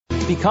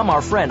Become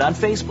our friend on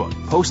Facebook.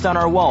 Post on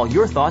our wall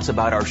your thoughts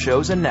about our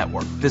shows and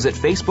network. Visit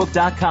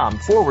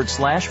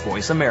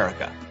Facebook.com/Voice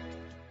America.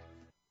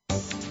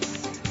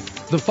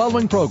 The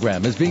following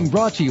program is being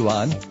brought to you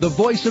on the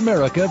Voice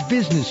America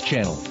Business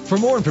Channel. For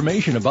more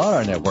information about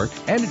our network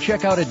and to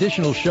check out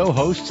additional show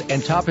hosts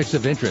and topics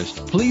of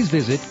interest, please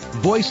visit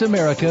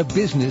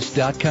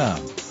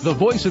voiceamericabusiness.com. The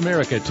Voice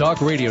America Talk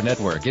Radio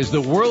Network is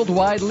the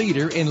worldwide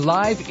leader in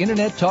live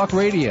Internet talk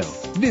radio.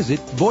 Visit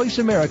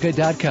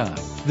voiceamerica.com.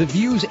 The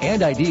views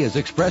and ideas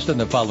expressed on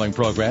the following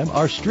program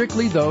are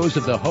strictly those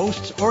of the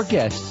hosts or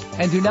guests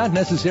and do not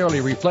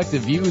necessarily reflect the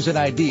views and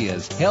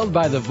ideas held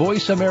by the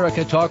Voice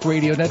America Talk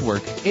Radio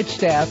Network, its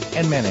staff,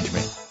 and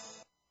management.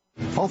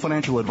 All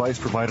financial advice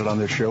provided on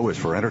this show is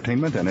for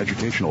entertainment and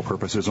educational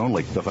purposes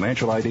only. The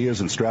financial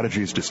ideas and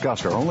strategies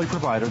discussed are only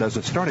provided as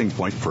a starting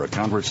point for a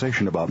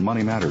conversation about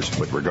money matters.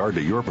 With regard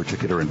to your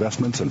particular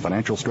investments and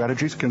financial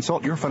strategies,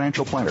 consult your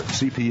financial planner,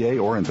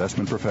 CPA, or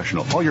investment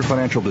professional. All your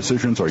financial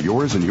decisions are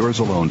yours and yours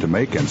alone to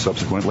make and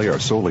subsequently are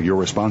solely your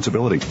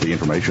responsibility. The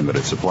information that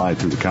is supplied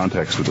through the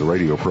context of the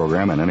radio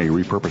program and any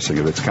repurposing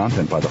of its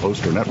content by the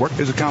host or network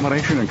is a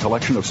combination and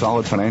collection of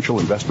solid financial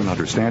investment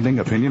understanding,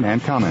 opinion,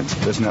 and comments.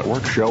 This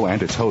network, show,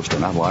 and its host are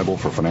not liable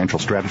for financial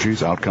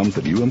strategies, outcomes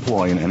that you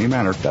employ in any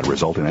manner that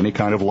result in any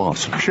kind of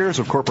loss. Shares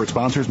of corporate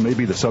sponsors may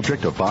be the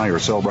subject of buy or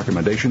sell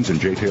recommendations in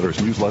Jay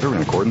Taylor's newsletter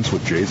in accordance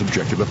with Jay's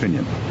objective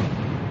opinion.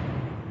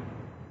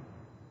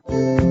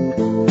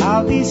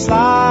 I'll be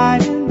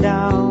sliding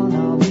down,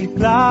 I'll be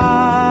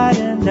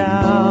gliding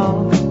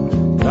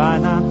down. Try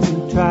not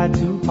to try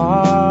too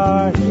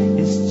hard,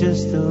 it's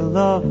just a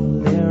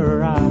lovely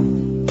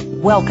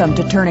ride. Welcome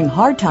to Turning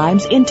Hard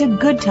Times into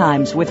Good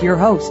Times with your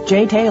host,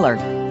 Jay Taylor.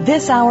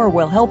 This hour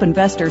will help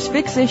investors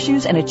fix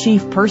issues and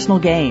achieve personal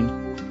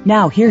gain.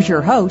 Now, here's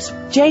your host,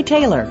 Jay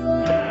Taylor.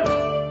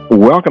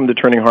 Welcome to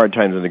Turning Hard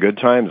Times into Good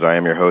Times. I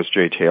am your host,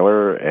 Jay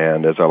Taylor,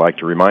 and as I like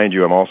to remind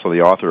you, I'm also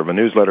the author of a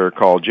newsletter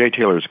called Jay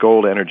Taylor's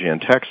Gold, Energy,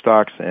 and Tech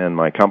Stocks, and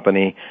my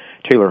company,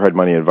 Taylor Hard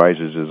Money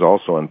Advisors, is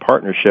also in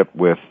partnership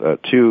with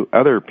two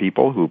other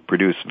people who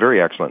produce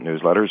very excellent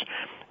newsletters.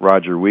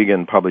 Roger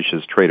Wiegand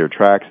publishes Trader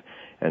Tracks,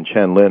 and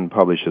Chen Lin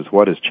publishes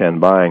What is Chen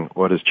Buying,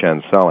 What is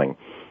Chen Selling.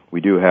 We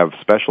do have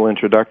special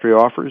introductory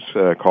offers.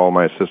 Call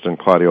my assistant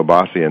Claudio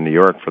Bassi in New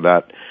York for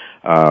that.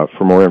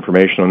 For more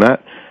information on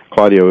that,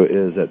 Claudio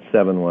is at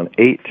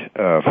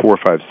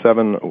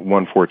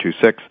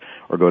 718-457-1426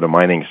 or go to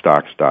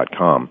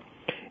miningstocks.com.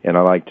 And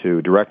I'd like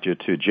to direct you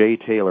to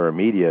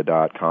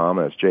jtaylormedia.com.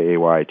 That's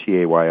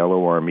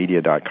JAYTAYLOR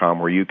media.com,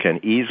 where you can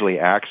easily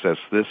access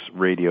this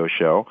radio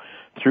show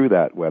through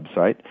that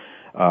website.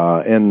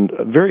 And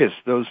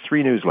those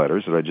three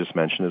newsletters that I just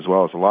mentioned, as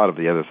well as a lot of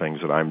the other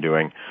things that I'm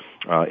doing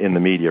in the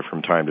media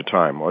from time to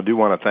time. Well, I do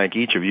want to thank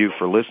each of you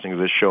for listening to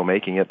this show,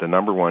 making it the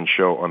number one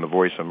show on the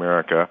Voice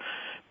America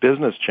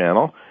Business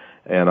Channel.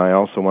 And I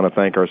also want to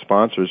thank our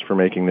sponsors for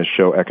making this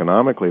show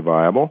economically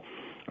viable.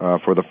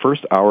 For the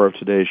first hour of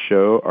today's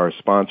show, our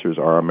sponsors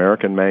are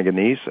American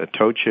Manganese,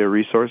 Atocha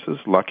Resources,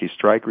 Lucky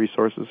Strike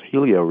Resources,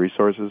 Helio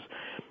Resources,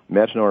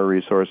 Metanor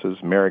Resources,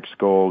 Merrick's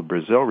Gold,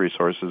 Brazil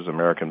Resources,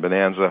 American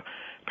Bonanza,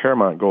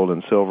 Paramount Gold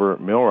and Silver,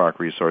 Millrock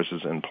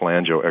Resources, and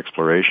Palangio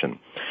Exploration.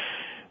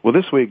 Well,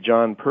 this week,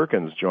 John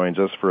Perkins joins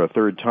us for a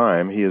third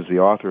time. He is the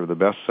author of the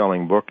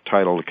best-selling book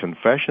titled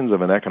Confessions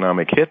of an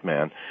Economic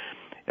Hitman.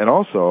 And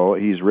also,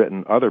 he's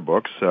written other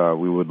books.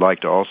 We would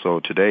like to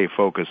also today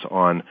focus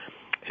on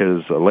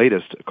his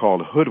latest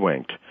called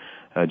Hoodwinked.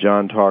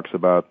 John talks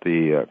about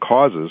the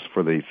causes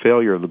for the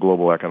failure of the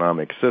global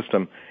economic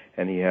system,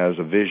 and he has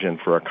a vision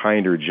for a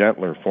kinder,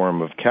 gentler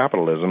form of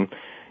capitalism.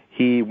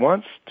 He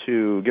wants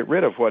to get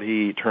rid of what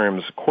he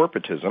terms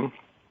corporatism,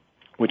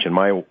 which in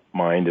my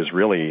mind is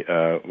really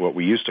what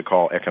we used to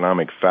call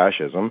economic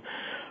fascism.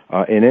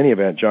 In any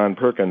event, John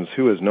Perkins,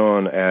 who is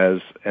known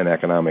as an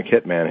economic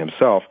hitman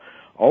himself,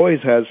 always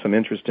has some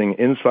interesting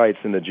insights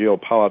into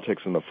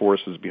geopolitics and the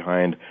forces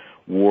behind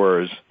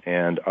wars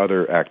and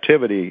other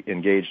activity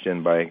engaged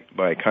in by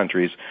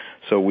countries.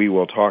 So we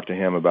will talk to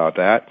him about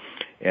that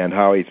and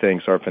how he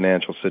thinks our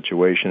financial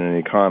situation and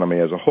economy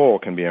as a whole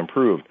can be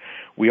improved.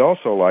 We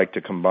also like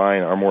to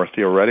combine our more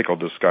theoretical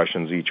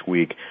discussions each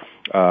week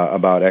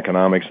about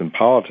economics and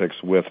politics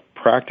with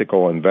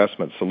practical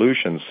investment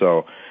solutions.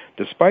 So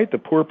despite the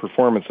poor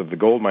performance of the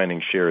gold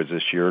mining shares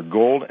this year,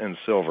 gold and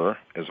silver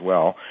as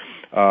well,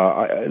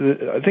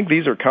 I think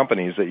these are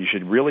companies that you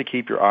should really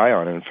keep your eye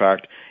on. In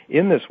fact,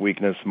 in this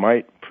weakness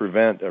might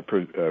present a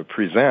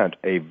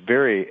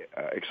very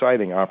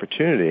exciting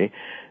opportunity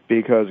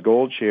because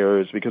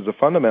the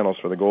fundamentals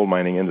for the gold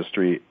mining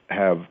industry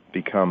have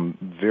become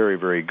very,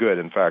 very good.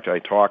 In fact, I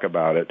talk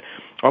about it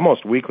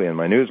almost weekly in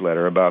my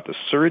newsletter about the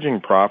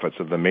surging profits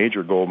of the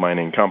major gold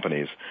mining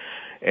companies.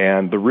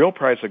 And the real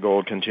price of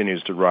gold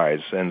continues to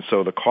rise. And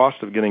so the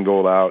cost of getting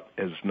gold out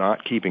is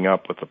not keeping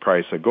up with the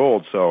price of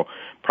gold. So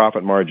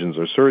profit margins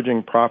are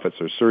surging,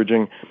 profits are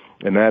surging,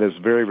 and that is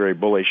very, very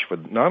bullish for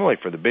not only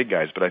for the big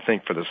guys, but I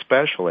think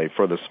especially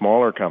for the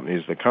smaller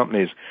companies, the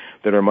companies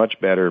that are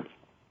much better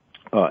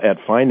at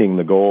finding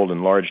the gold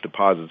and large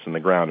deposits in the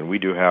ground. And we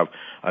do have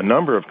a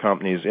number of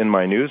companies in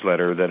my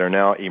newsletter that are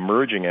now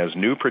emerging as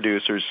new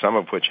producers, some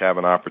of which have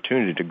an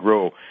opportunity to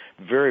grow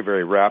very,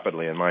 very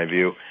rapidly, in my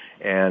view,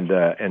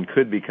 and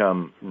could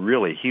become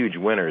really huge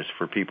winners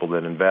for people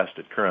that invest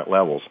at current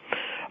levels.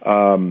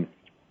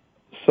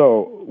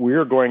 So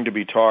we're going to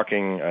be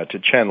talking to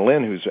Chen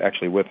Lin, who's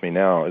actually with me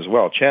now as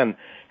well. Chen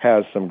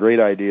has some great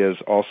ideas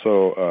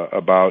also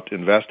about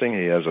investing.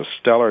 He has a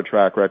stellar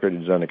track record.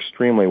 He's done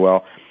extremely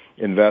well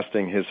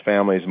investing his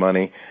family's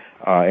money,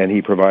 and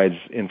he provides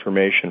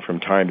information from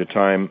time to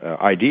time,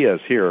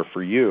 ideas here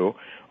for you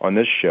on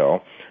this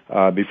show.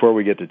 Before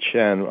we get to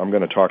Chen, I'm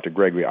going to talk to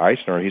Gregory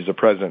Eisner. He's the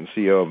president and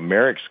CEO of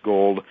Merrick's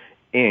Gold,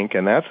 Inc.,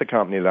 and that's a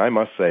company that I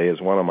must say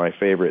is one of my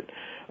favorite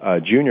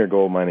junior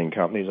gold mining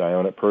companies. I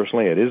own it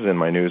personally. It is in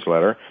my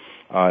newsletter.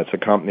 It's a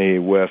company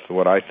with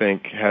what I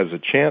think has a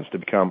chance to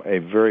become a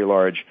very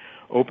large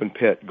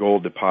open-pit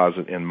gold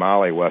deposit in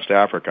Mali, West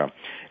Africa.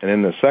 And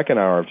in the second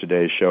hour of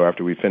today's show,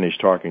 after we finish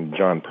talking to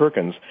John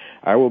Perkins,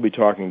 I will be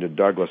talking to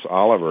Douglas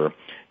Oliver.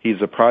 He's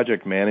a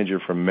project manager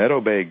for Meadow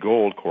Bay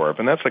Gold Corp.,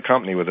 and that's a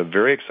company with a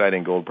very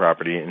exciting gold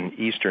property in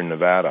eastern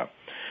Nevada.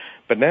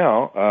 But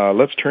now,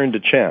 let's turn to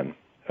Chen.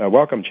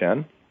 Welcome,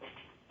 Chen.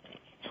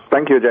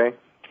 Thank you, Jay.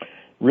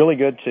 Really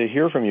good to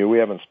hear from you. We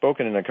haven't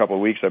spoken in a couple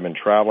of weeks. I've been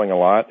traveling a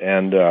lot,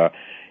 and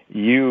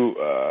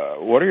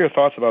what are your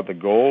thoughts about the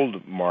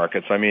gold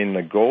markets? I mean,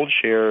 the gold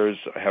shares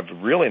have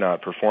really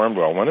not performed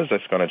well. When is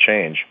this going to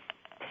change?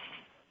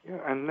 Yeah,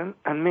 and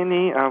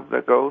many of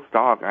the gold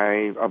stock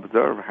I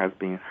observe has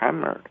been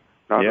hammered.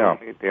 Not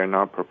only they're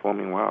not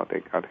performing well,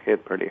 they got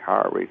hit pretty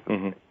hard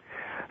recently.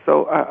 Mm-hmm.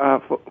 So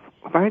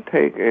my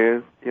take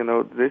is,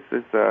 this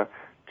is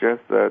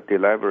just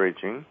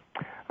deleveraging.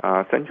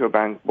 Central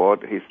bank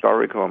bought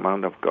historical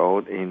amount of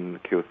gold in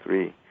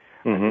Q3.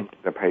 Mm-hmm.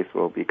 The pace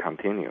will be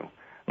continue.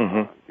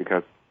 Mm-hmm.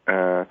 Because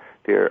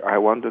I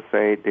want to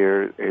say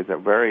there is a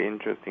very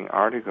interesting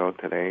article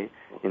today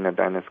in the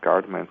Dennis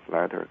Gartman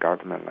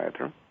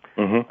letter.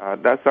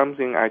 Mm-hmm. That's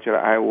something actually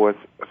I was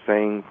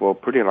saying for a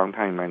pretty long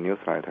time in my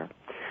newsletter.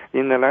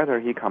 In the letter,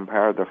 he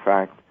compared the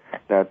fact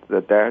that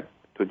the debt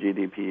to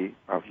GDP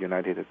of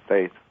United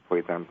States, for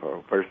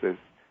example, versus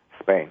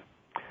Spain.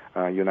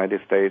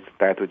 United States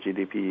debt to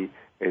GDP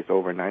is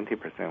over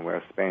 90%,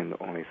 where Spain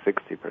only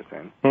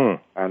 60%.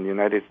 And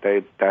United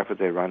States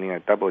deficit running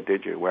at double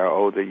digit, where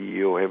all the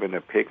EU, even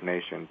the PIG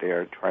nation, they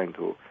are trying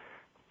to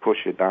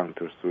push it down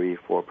to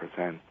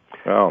 3-4%.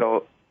 Oh.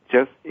 So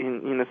just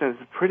in a sense,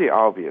 it's pretty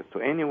obvious to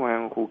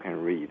anyone who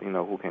can read,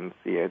 who can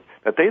see it.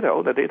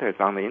 All the data is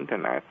on the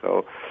internet.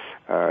 So,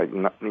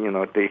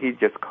 he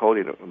just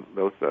quoted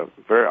those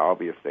very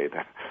obvious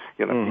data.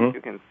 Mm-hmm.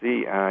 You can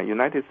see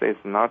United States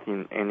not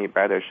in any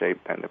better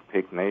shape than the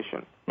PIG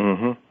nation.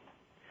 Mm-hmm.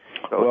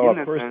 So well,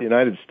 of course, the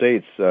United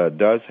States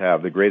does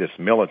have the greatest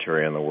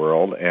military in the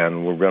world,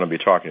 and we're going to be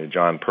talking to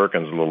John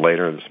Perkins a little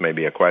later. This may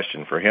be a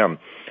question for him.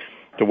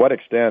 To what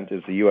extent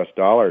is the U.S.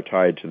 dollar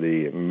tied to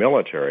the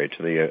military,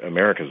 to the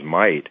America's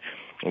might?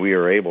 We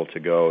are able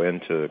to go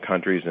into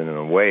countries and, in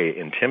a way,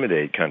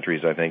 intimidate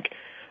countries, I think.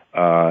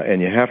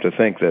 And you have to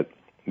think that,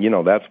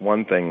 that's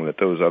one thing that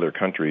those other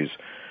countries,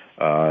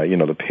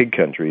 the PIG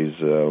countries,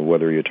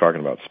 whether you're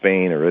talking about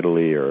Spain or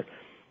Italy or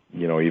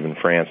even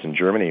France and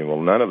Germany, well,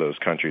 none of those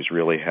countries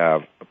really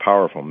have a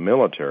powerful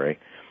military.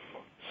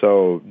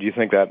 So do you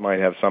think that might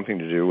have something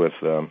to do with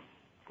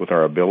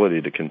our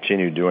ability to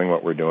continue doing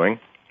what we're doing?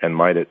 And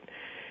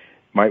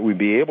might we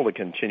be able to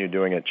continue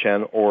doing it,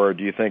 Chen, or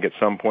do you think at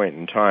some point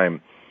in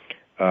time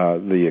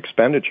the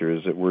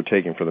expenditures that we're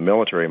taking for the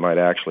military might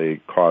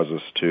actually cause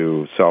us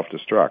to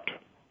self-destruct?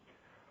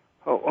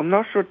 Oh, I'm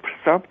not sure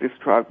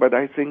self-destruct, but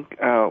I think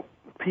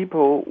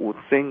people would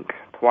think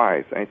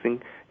twice. I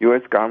think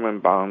U.S.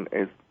 government bond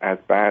is as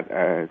bad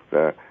as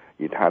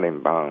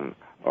Italian bond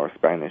or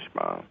Spanish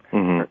bond,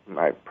 mm-hmm.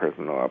 my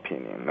personal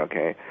opinion,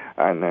 okay?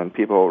 And then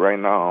people right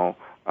now,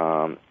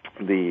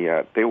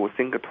 they will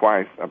think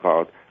twice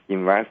about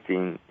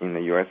investing in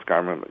the U.S.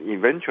 government.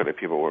 Eventually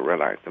people will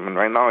realize.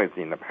 Right now it's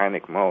in a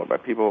panic mode,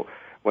 but people,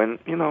 when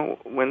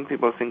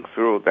people think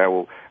through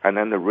that, and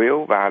then the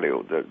real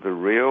value, the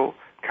real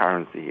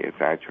currency is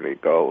actually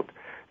gold.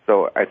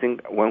 So I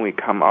think when we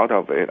come out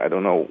of it, I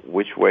don't know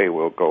which way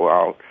we'll go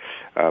out,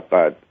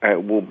 but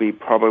it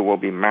probably will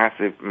be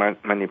massive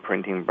money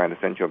printing by the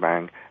central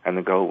bank, and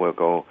the gold will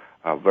go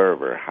very,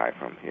 very high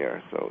from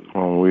here. So,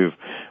 well,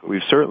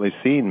 we've certainly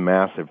seen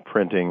massive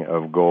printing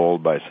of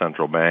gold by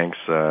central banks,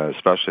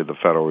 especially the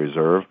Federal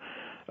Reserve.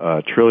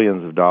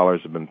 Trillions of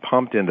dollars have been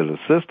pumped into the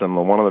system.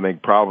 And one of the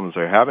big problems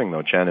they're having,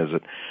 though, Chen, is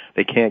that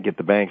they can't get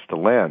the banks to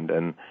lend.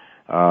 And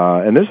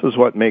this is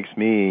what makes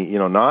me,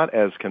 not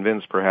as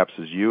convinced perhaps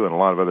as you and a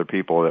lot of other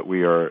people that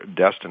we are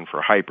destined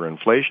for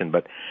hyperinflation.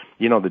 But,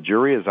 the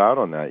jury is out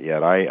on that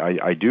yet.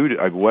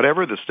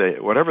 Whatever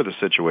the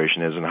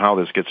situation is and how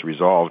this gets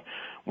resolved,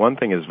 one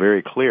thing is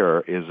very clear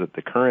is that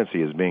the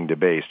currency is being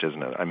debased,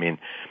 isn't it? I mean,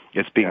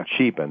 it's being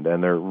cheapened,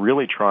 and they're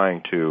really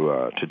trying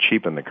to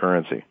cheapen the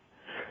currency.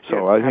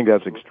 So I think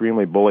that's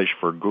extremely bullish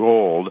for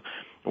gold.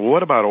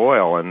 What about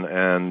oil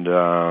and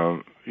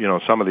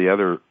some of the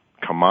other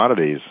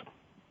commodities?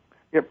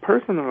 Yeah,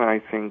 personally,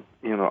 I think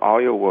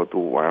oil will do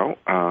well.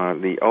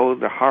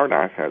 The hard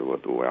asset will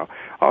do well.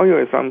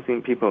 Oil is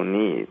something people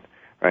need,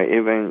 right?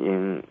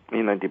 Even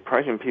in a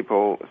depression,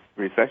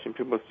 recession,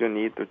 people still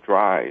need to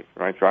drive,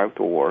 right? Drive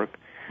to work.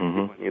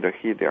 Mm-hmm. People need to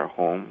heat their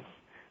homes,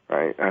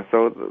 right?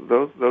 So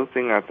those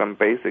things are some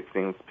basic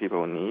things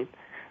people need.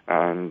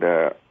 And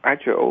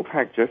actually,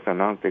 OPEC just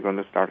announced they're going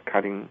to start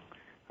cutting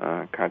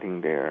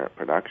their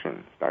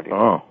production starting.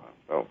 Oh.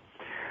 So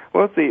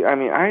we'll see. I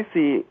mean, I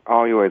see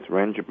oil as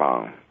range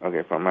bound.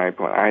 Okay, from my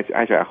point,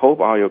 actually, I hope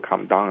oil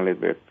come down a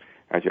little bit,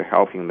 actually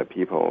helping the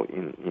people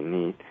in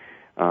need.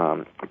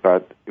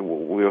 But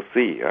we'll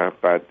see.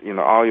 But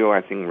oil,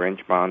 I think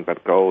range bound.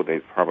 But gold, they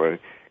probably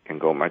can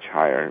go much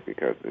higher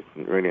because it's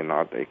really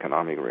not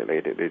economic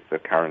related. It's a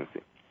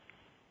currency.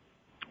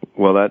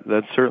 Well,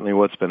 that's certainly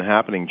what's been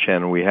happening,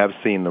 Chen. We have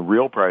seen the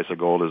real price of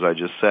gold, as I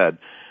just said,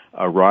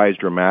 rise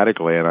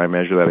dramatically, and I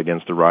measure that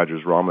against the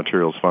Rogers Raw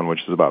Materials Fund,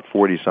 which is about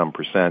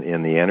 40-some%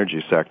 in the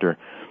energy sector.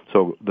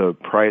 So the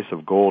price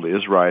of gold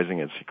is rising.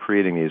 It's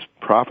creating these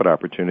profit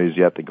opportunities,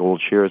 yet the gold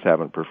shares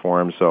haven't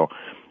performed. So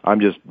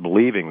I'm just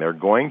believing they're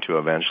going to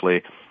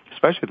eventually,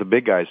 especially if the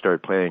big guys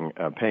start paying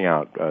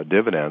out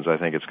dividends. I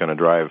think it's going to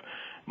drive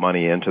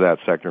money into that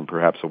sector and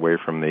perhaps away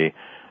from the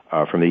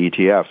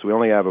ETFs. We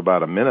only have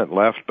about a minute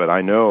left, but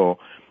I know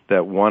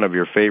that one of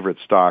your favorite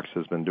stocks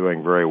has been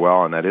doing very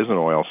well, and that is an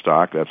oil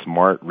stock. That's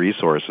Mart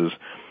Resources.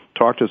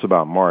 Talk to us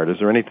about Mart. Is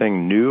there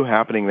anything new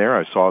happening there?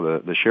 I saw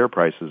the share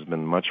price has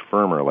been much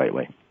firmer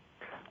lately.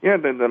 Yeah,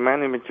 the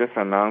management just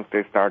announced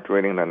they start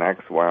drilling the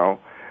next well.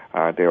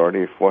 They're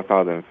already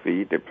 4,000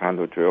 feet. They plan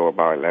to drill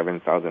about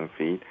 11,000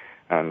 feet,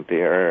 and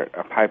their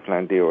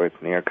pipeline deal is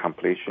near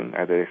completion,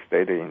 as they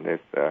stated in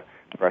this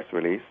press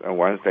release. And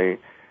once they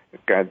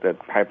get the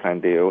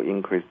pipeline deal,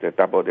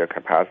 double their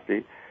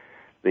capacity,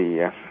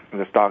 the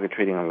stock is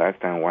trading on less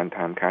than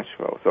one-time cash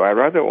flow. So I'd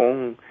rather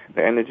own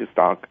the energy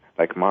stock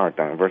like Mart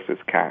versus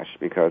cash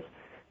because,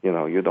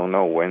 you don't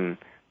know when,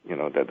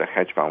 the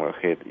hedge fund will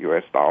hit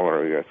U.S. dollar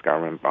or U.S.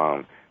 government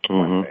bond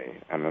one day.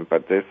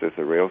 But this is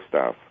the real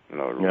stuff,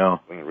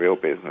 real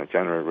business,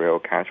 generate real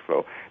cash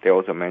flow. They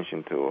also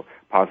mentioned the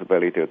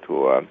possibility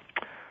to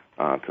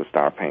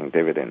start paying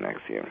dividend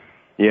next year.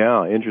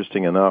 Yeah,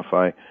 interesting enough.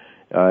 I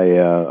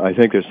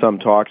think there's some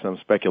talk, some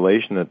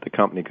speculation that the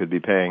company could be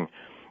paying,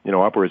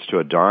 upwards to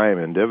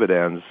 $0.10 in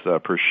dividends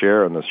per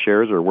share, and the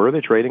shares where are they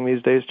trading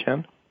these days,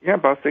 Chen? Yeah,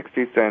 about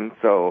 60 cents.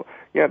 So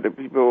yeah, the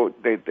people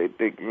they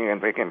can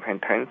pay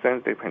 10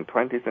 cents, they pay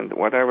 20 cents,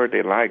 whatever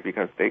they like,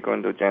 because they're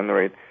going to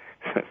generate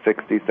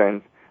 60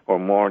 cents or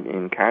more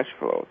in cash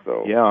flow.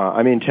 So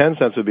yeah, 10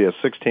 cents would be a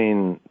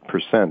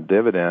 16%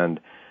 dividend.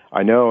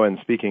 I know, in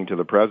speaking to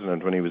the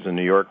president when he was in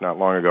New York not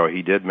long ago,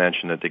 he did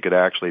mention that they could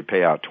actually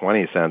pay out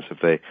 20 cents if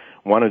they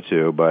wanted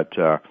to. But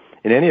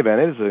in any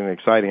event, it is an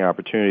exciting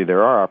opportunity.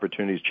 There are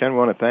opportunities. Chen, we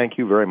want to thank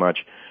you very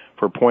much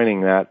for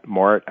pointing that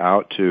Mart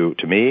out to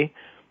me,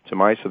 to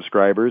my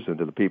subscribers, and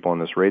to the people on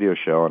this radio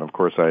show. And, of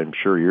course, I'm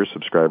sure your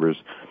subscribers,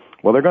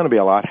 well, they're going to be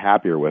a lot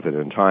happier with it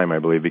in time, I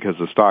believe, because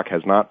the stock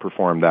has not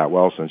performed that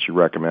well since you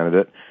recommended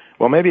it.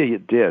 Well, maybe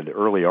it did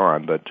early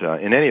on, but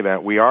in any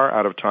event, we are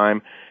out of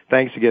time.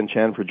 Thanks again,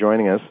 Chen, for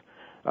joining us.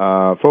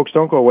 Folks,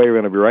 don't go away. We're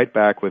going to be right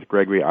back with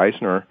Gregory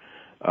Eisner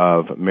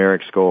of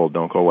Merrick's Gold.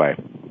 Don't go away.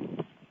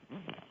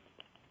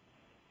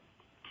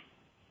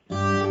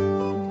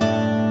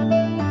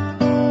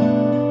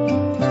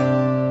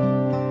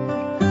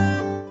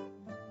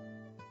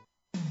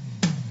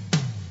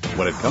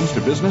 When it comes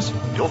to business,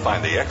 you'll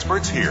find the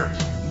experts here.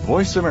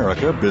 Voice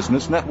America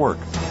Business Network.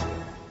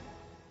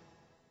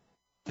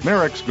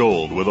 Merrick's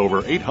Gold, with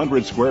over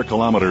 800 square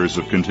kilometers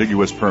of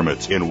contiguous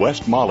permits in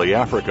West Mali,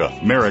 Africa.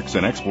 Merrick's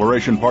and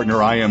exploration partner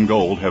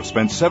IAMGOLD have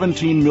spent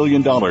 $17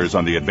 million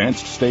on the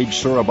advanced stage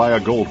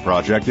Surabaya Gold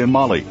project in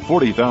Mali.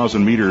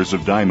 40,000 meters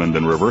of diamond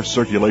and reverse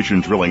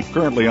circulation drilling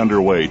currently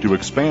underway to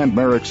expand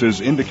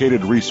Merrick's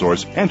indicated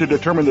resource and to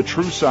determine the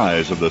true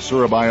size of the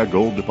Surabaya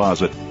Gold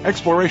deposit.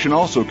 Exploration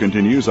also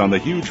continues on the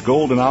huge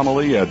gold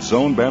anomaly at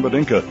Zone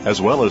Bambadinka, as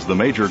well as the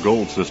major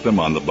gold system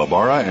on the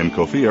Babara and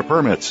Kofia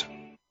permits.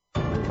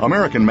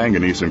 American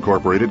Manganese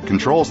Incorporated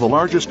controls the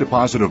largest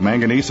deposit of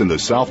manganese in the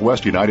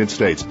southwest United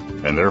States,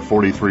 and their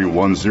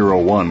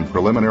 43101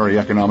 preliminary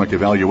economic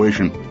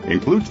evaluation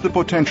includes the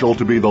potential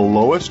to be the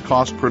lowest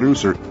cost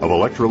producer of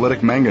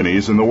electrolytic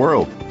manganese in the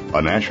world.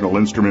 A National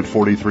Instrument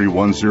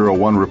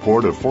 43101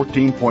 report of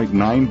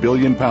 14.9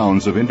 billion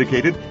pounds of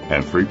indicated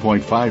and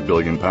 3.5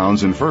 billion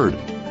pounds inferred.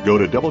 Go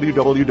to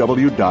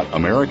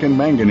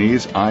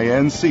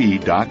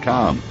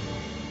www.americanmanganeseinc.com.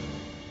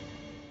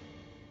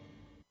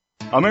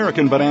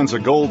 American Bonanza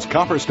Gold's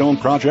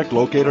Copperstone project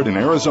located in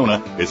Arizona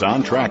is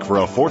on track for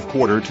a fourth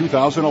quarter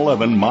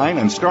 2011 mine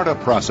and startup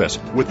process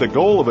with the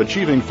goal of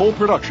achieving full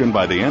production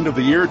by the end of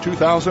the year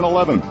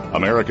 2011.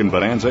 American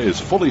Bonanza is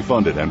fully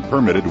funded and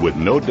permitted with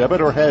no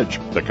debit or hedge.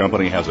 The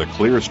company has a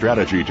clear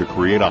strategy to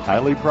create a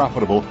highly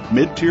profitable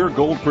mid-tier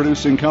gold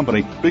producing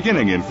company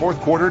beginning in fourth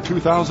quarter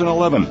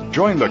 2011.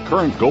 Join the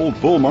current gold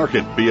bull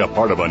market. Be a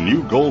part of a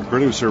new gold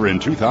producer in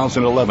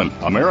 2011.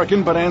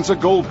 American Bonanza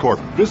Gold Corp.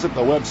 Visit the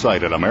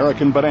website at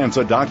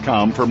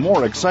AmericanBonanza.com for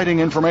more exciting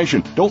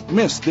information. Don't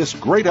miss this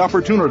great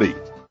opportunity.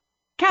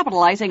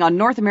 Capitalizing on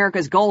North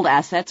America's gold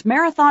assets,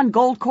 Marathon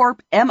Gold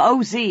Corp.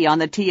 MOZ on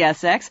the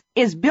TSX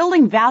is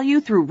building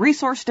value through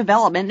resource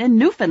development in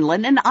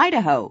Newfoundland and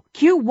Idaho.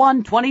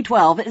 Q1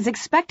 2012 is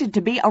expected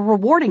to be a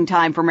rewarding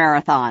time for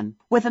Marathon,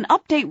 with an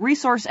update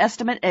resource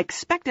estimate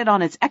expected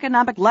on its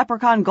economic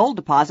Leprechaun gold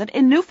deposit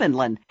in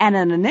Newfoundland, and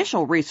an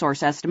initial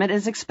resource estimate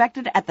is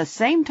expected at the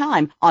same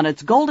time on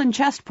its Golden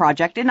Chest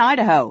project in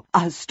Idaho,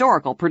 a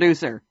historical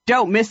producer.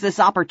 Don't miss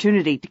this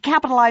opportunity to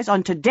capitalize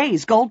on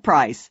today's gold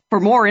price. For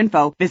more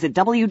info, visit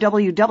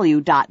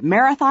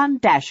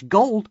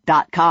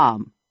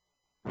www.marathon-gold.com.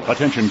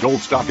 Attention gold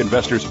stock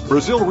investors,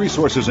 Brazil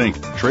Resources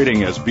Inc.,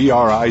 trading as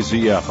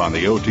BRIZF on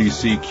the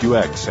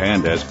OTCQX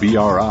and as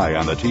BRI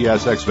on the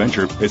TSX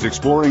Venture, is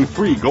exploring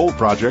 3 gold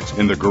projects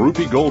in the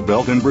Gurupi Gold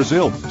Belt in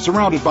Brazil.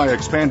 Surrounded by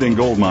expanding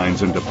gold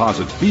mines and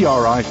deposits,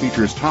 BRI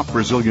features top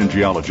Brazilian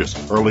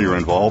geologists, earlier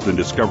involved in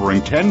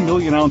discovering 10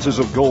 million ounces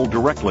of gold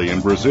directly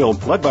in Brazil,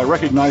 led by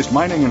recognized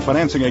mining and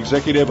financing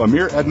executive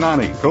Amir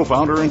Adnani,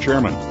 co-founder and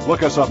chairman.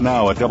 Look us up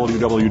now at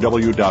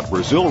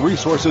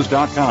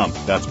www.brazilresources.com.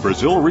 That's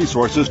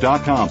BrazilResources.com.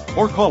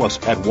 Or call us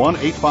at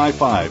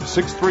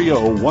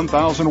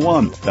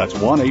 1-855-630-1001. That's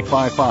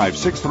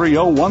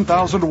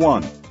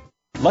 1-855-630-1001.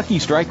 Lucky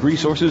Strike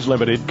Resources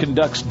Limited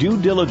conducts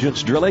due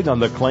diligence drilling on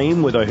the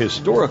claim with a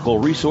historical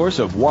resource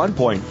of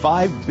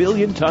 1.5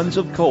 billion tons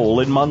of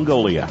coal in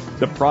Mongolia.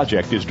 The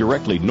project is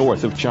directly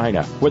north of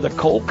China, where the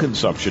coal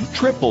consumption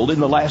tripled in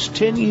the last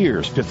 10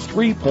 years to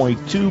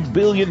 3.2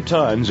 billion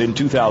tons in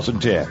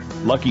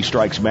 2010. Lucky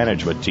Strike's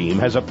management team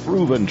has a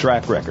proven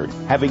track record,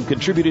 having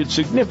contributed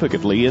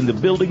significantly in the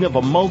building of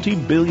a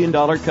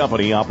multi-billion-dollar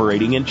company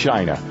operating in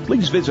China.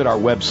 Please visit our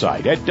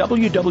website at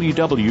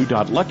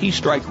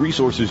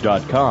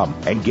www.luckystrikeresources.com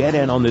and get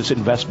in on this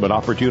investment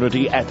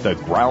opportunity at the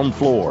ground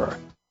floor.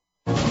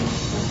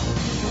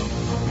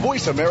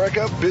 Voice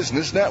America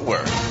Business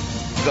Network,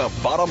 the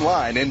bottom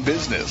line in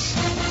business.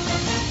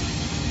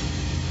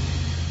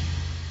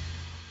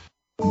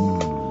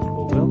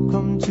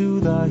 Welcome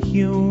to the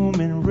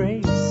human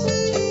race.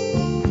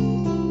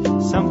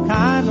 Some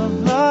kind of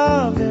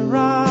love and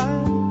ride.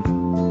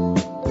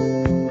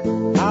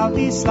 I'll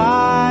be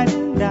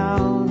sliding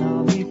down,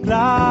 I'll be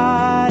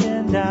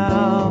gliding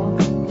down.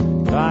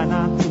 Try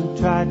not to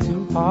try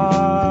too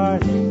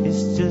hard.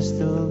 It's just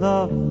a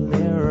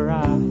lovely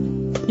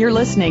ride. You're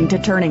listening to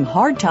Turning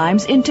Hard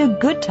Times into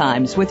Good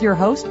Times with your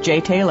host,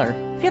 Jay Taylor.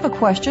 If you have a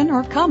question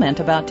or comment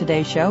about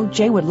today's show,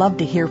 Jay would love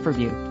to hear from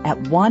you at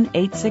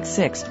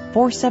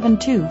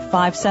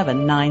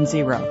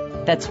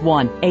 1-866-472-5790. That's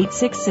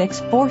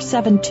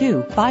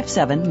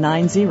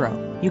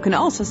 1-866-472-5790. You can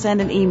also send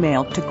an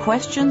email to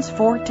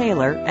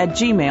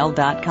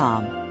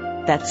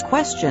questionsfortaylor@gmail.com. That's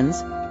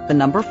questions, the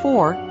number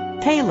 4,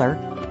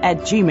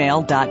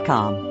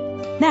 Taylor@gmail.com.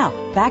 Now,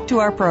 back to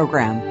our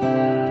program.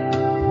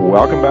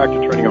 Welcome back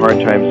to Turning Hard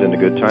Times into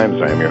Good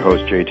Times. I am your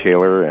host, Jay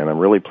Taylor, and I'm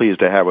really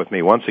pleased to have with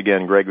me once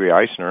again Gregory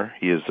Eisner.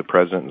 He is the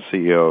president and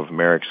CEO of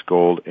Merix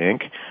Gold,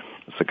 Inc.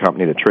 It's a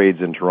company that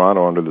trades in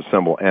Toronto under the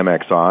symbol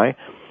MXI,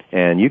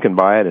 and you can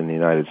buy it in the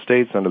United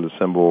States under the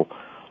symbol,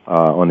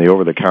 on the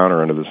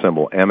over-the-counter under the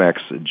symbol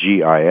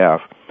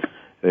MXGIF.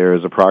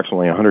 There's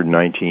approximately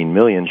 119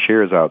 million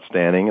shares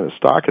outstanding, and the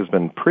stock has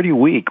been pretty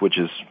weak, which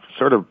is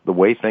sort of the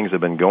way things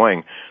have been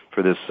going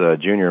for this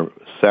junior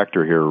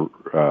sector here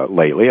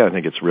lately. I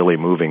think it's really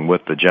moving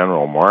with the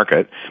general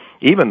market,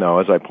 even though,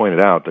 as I pointed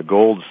out, the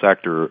gold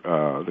sector,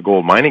 the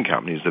gold mining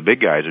companies, the big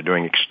guys, are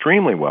doing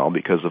extremely well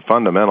because the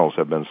fundamentals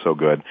have been so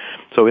good.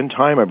 So in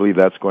time, I believe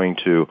that's going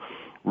to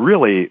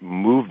really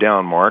move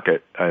down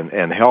market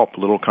and help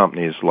little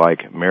companies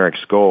like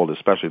Merix Gold,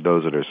 especially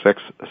those that are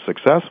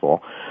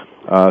successful.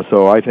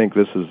 So I think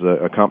this is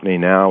a company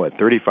now at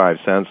 35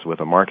 cents with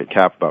a market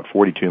cap about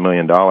 $42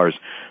 million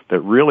that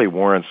really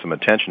warrants some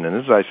attention. And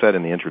as I said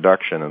in the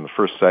introduction in the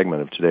first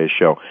segment of today's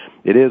show,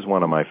 it is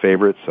one of my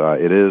favorites.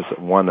 It is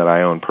one that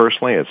I own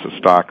personally. It's a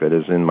stock that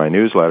is in my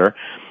newsletter.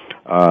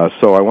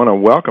 So I want to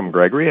welcome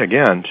Gregory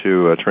again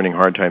to Turning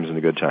Hard Times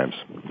into Good Times.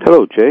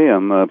 Hello, Jay.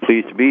 I'm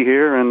pleased to be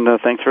here, and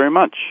thanks very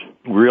much.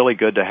 Really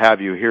good to have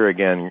you here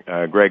again,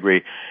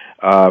 Gregory.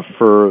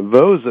 For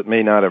those that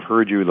may not have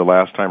heard you the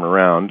last time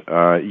around,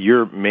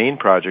 your main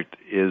project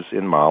is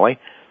in Mali.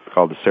 It's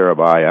called the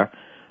Sarabaya.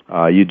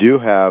 You do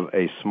have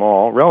a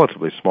small,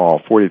 relatively small,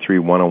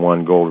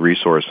 43-101 gold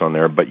resource on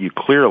there, but you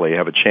clearly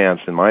have a chance,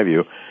 in my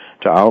view,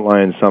 to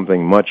outline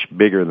something much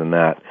bigger than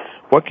that.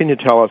 What can you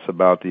tell us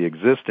about the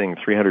existing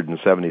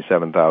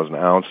 377,000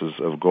 ounces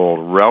of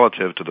gold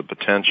relative to the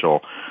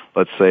potential,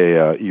 let's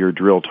say, your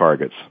drill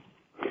targets?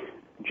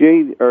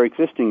 Jay, our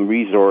existing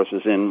resource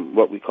is in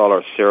what we call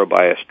our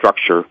Sarabia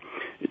structure.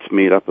 It's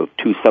made up of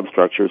two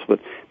substructures, but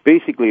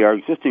basically our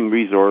existing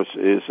resource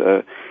is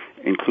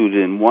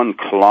included in 1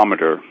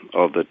 kilometer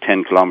of the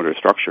 10-kilometer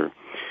structure.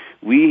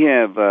 We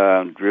have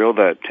drilled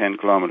that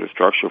 10-kilometer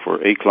structure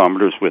for 8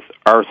 kilometers with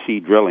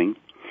RC drilling,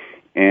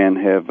 and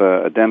have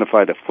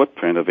identified a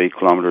footprint of 8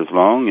 kilometers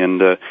long, and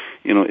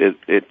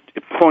it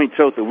points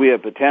out that we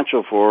have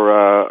potential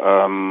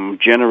for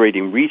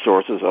generating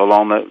resources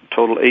along that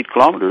total 8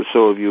 kilometers.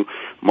 So if you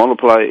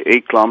multiply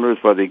 8 kilometers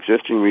by the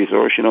existing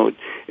resource,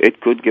 it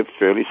could get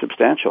fairly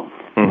substantial.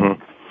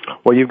 Mm-hmm.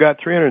 Well, you've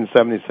got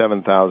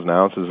 377,000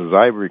 ounces. As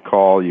I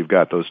recall, you've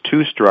got those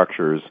two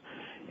structures,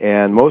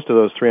 and most of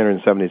those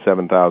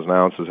 377,000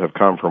 ounces have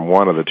come from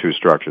one of the two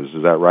structures.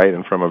 Is that right?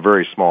 And from a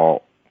very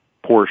small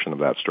portion of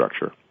that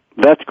structure.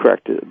 That's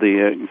correct.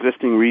 The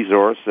existing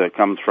resource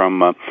comes from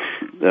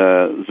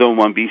the Zone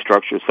 1B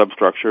structure,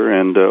 substructure,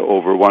 and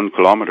over 1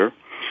 kilometer.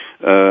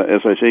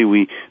 As I say,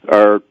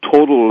 our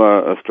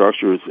total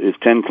structure is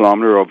 10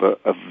 kilometer of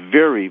a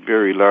very,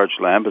 very large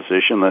land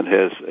position that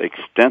has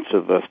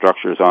extensive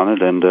structures on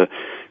it, and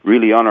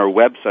really on our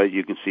website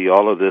you can see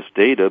all of this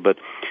data. But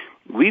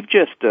we've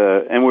just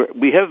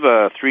we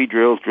have 3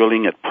 drills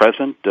drilling at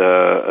present: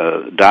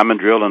 diamond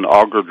drill, an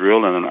auger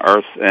drill, and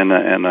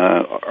an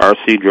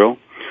RC drill.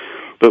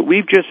 But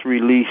we've just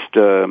released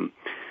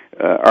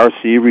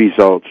RC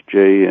results,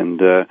 Jay,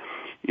 and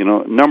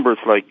numbers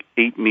like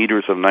 8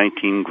 meters of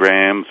 19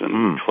 grams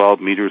and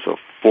 12 meters of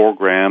 4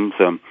 grams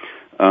on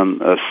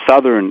the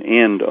southern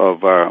end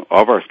of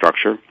our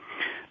structure.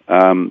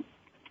 That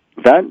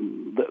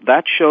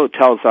show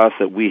tells us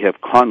that we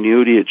have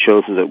continuity. It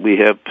shows us that we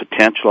have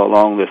potential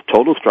along this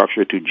total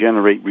structure to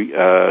generate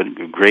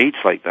grades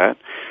like that.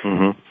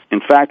 Mm-hmm. In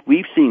fact,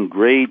 we've seen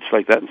grades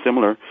like that and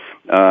similar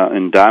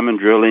in diamond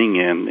drilling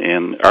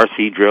and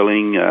RC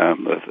drilling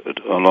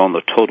along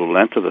the total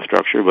length of the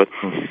structure. But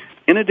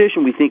in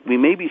addition, we think we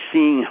may be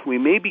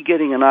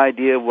getting an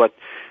idea of what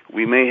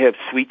we may have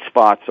sweet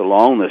spots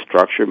along the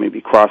structure,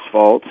 maybe cross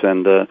faults,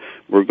 and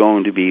we're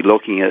going to be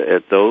looking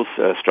at those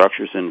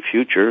structures in the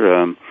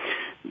future.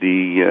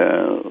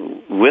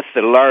 With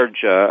the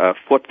large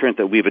footprint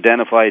that we've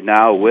identified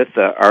now with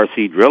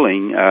RC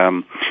drilling,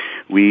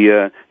 we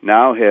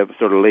now have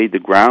sort of laid the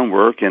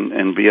groundwork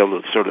and be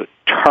able to sort of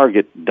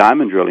target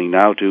diamond drilling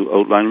now to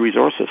outline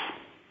resources.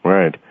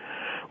 Right.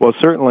 Well,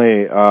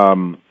 certainly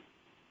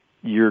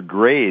your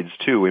grades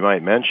too, we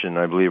might mention,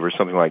 I believe, are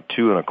something like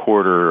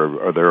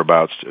 2.25 or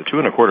thereabouts,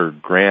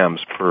 2.25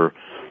 grams per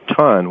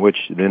ton, which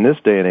in this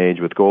day and age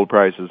with gold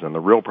prices and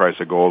the real price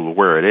of gold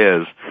where it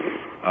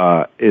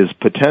is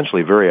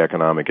potentially very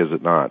economic, is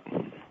it not?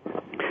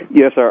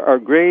 Yes, our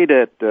grade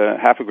at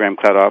half a gram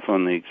cut off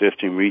on the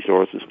existing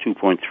resource is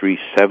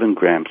 2.37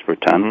 grams per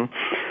ton.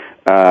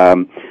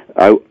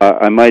 Mm-hmm.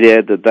 I might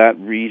add that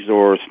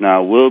resource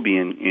now will be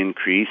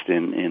increased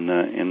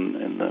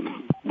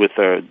with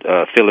our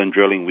fill-in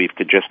drilling. We've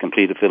just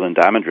completed fill-in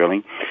diamond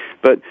drilling,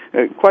 but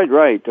quite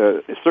right.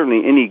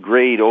 Certainly, any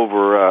grade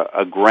over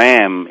a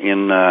gram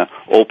in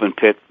open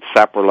pit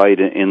saprolite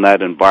in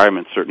that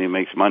environment certainly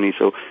makes money.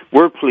 So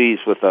we're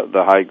pleased with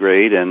the high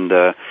grade, and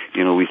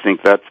we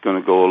think that's going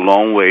to go a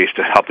long ways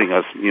to helping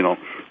us,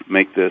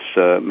 make this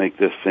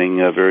thing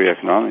very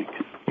economic.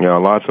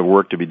 Lots of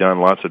work to be done,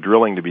 lots of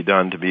drilling to be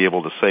done to be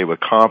able to say with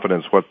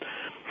confidence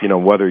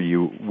whether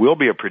you will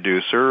be a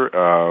producer,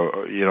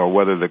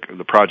 whether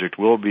the project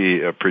will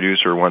be a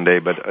producer one day,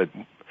 but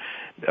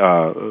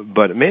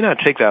it may not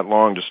take that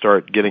long to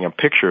start getting a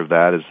picture of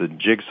that as the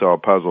jigsaw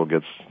puzzle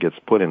gets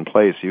put in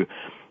place. You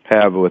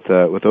have with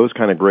those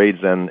kind of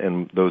grades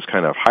and those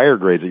kind of higher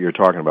grades that you're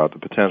talking about, the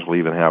potential to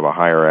even have a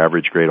higher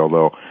average grade,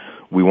 although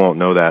we won't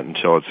know that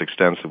until it's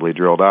extensively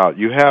drilled out.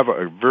 You have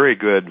a very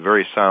good,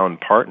 very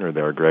sound partner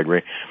there,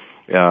 Gregory,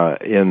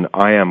 in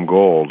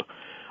IAMGOLD.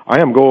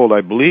 IAMGOLD, I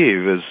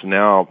believe, is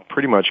now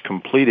pretty much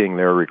completing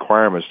their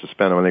requirements to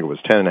spend, I think it was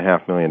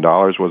 $10.5 million,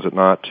 was it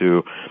not,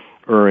 to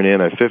earn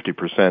in a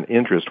 50%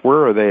 interest.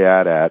 Where are they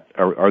at?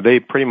 Are they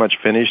pretty much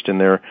finished in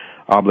their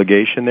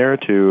obligation there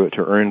to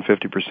earn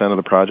 50% of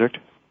the project?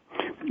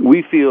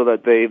 We feel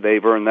that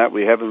they've earned that.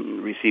 We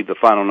haven't received the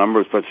final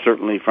numbers, but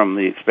certainly from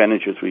the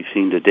expenditures we've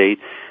seen to date,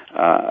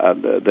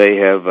 they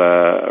have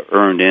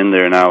earned in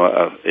there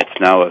now. It's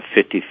now a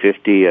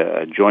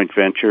 50-50 joint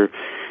venture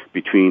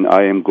between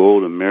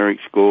IAMGOLD and Merix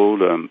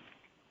Gold.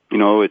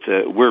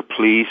 We're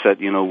pleased that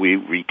we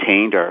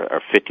retained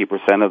our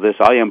 50% of this.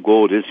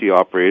 IAMGOLD is the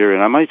operator,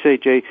 and I might say,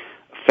 Jay,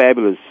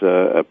 fabulous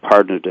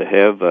partner to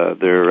have.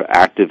 They're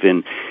active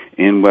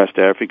in West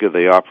Africa.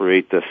 They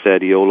operate the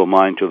Sadiola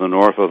mine to the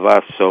north of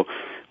us. So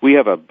we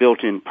have a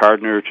built-in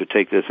partner to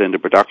take this into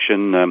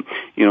production.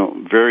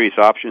 Various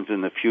options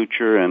in the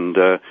future, and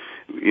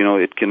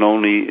it can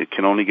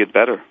only get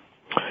better.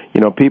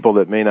 People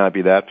that may not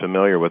be that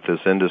familiar with this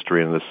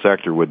industry and this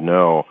sector would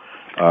know,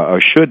 or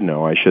should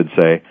know, I should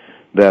say,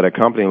 that a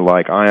company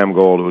like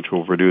IAMGOLD, which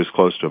will produce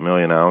close to 1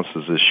 million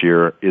ounces this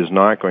year, is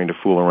not going to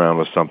fool around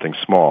with something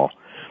small,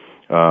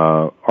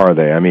 are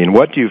they? I mean,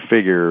 what do you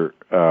figure,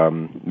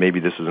 maybe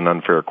this is an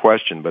unfair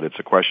question, but it's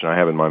a question I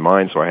have in my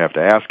mind, so I have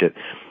to ask it.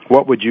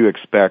 What would you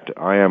expect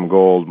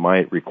IAMGOLD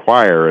might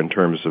require in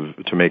terms of,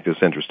 to make this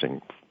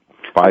interesting?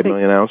 5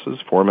 million ounces,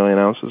 4 million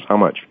ounces? How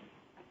much?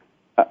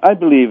 I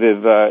believe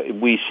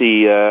if we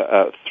see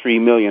 3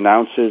 million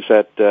ounces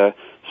at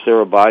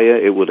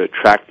Siribaya, it would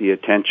attract the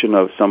attention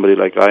of somebody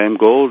like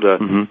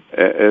IAMGOLD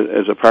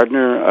as a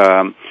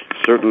partner.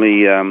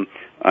 Certainly,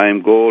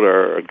 IAMGOLD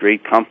are a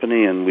great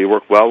company, and we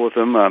work well with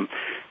them.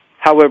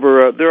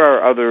 However, there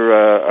are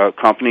other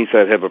companies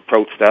that have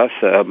approached us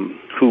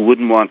who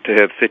wouldn't want to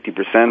have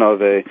 50%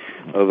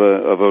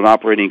 of an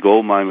operating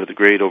gold mine with a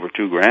grade over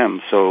 2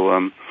 grams.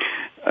 So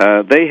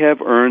they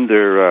have earned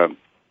their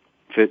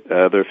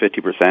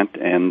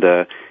 50%, and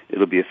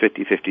it'll be a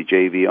 50-50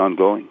 JV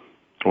ongoing.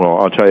 Well,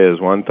 I'll tell you, as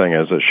one thing,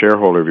 as a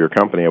shareholder of your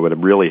company, I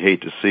would really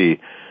hate to see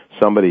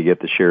somebody get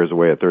the shares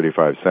away at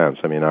 35 cents.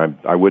 I mean,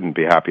 I wouldn't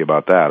be happy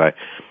about that.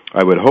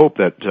 I would hope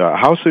that,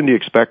 how soon do you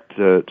expect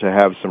to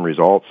have some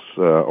results,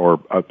 or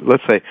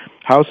let's say,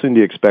 how soon do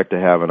you expect to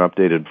have an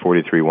updated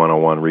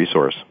 43-101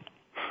 resource?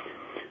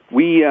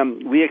 We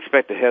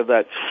expect to have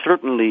that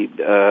certainly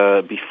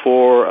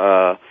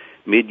before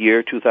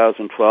mid-year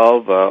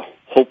 2012,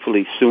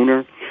 hopefully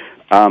sooner.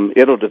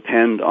 It'll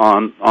depend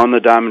on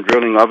the diamond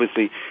drilling.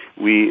 Obviously,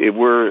 we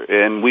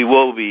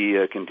will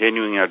be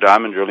continuing our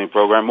diamond drilling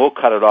program. We'll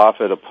cut it off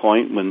at a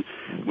point when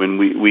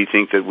we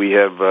think that we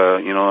have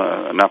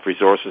enough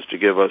resources to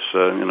give us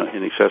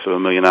in excess of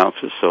 1 million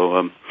ounces.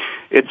 So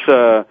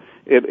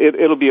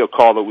it'll be a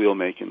call that we'll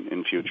make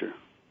in future.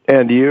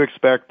 And do you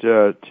expect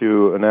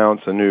to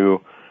announce a new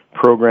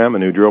program, a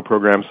new drill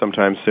program,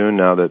 sometime soon?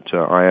 Now that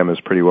IAM is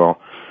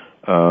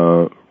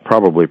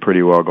probably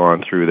pretty well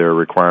gone through their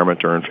requirement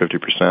to earn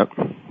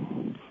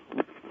 50%.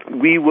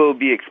 We will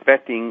be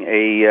expecting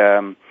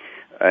a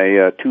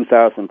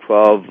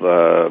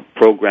 2012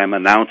 program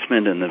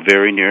announcement in the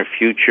very near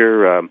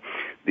future.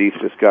 These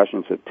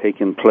discussions have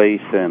taken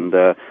place,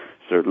 and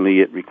certainly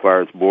it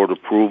requires board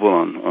approval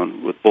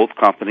on with both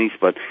companies,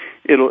 but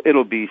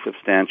it'll be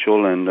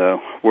substantial, and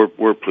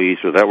we're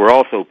pleased with that. We're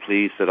also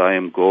pleased that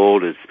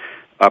IAMGOLD is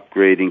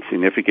upgrading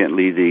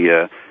significantly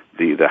the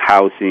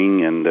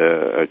housing and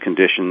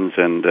conditions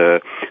and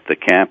the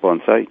camp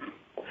on site.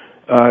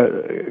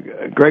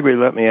 Gregory,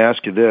 let me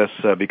ask you this,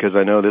 because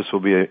I know this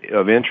will be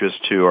of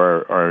interest to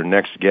our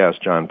next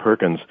guest, John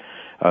Perkins,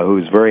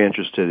 who's very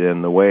interested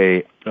in the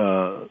way,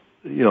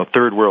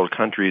 third world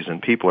countries and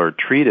people are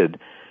treated.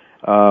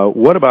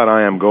 What about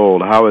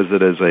IAMGOLD? How is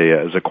it as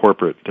a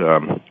corporate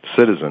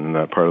citizen in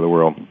that part of the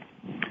world?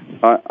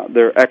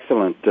 They're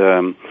excellent.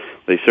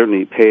 They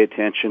certainly pay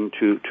attention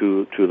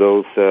to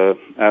those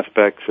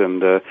aspects,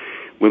 and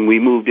when we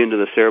moved into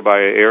the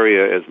Siribaya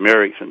area as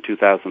Merricks in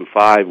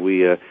 2005,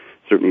 we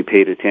certainly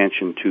paid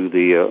attention to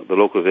the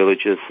local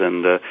villages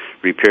and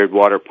repaired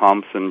water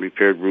pumps and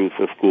repaired roofs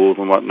of schools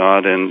and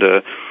whatnot, and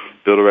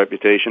built a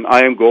reputation.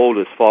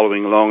 IAMGOLD is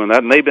following along on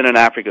that, and they've been in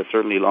Africa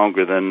certainly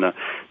longer than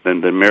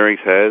Merricks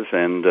has,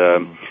 and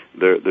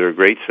they're a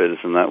great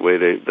citizen that way.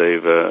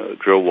 They've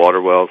drilled water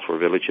wells for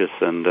villages,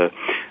 and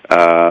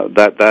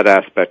that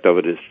aspect of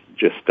it is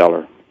just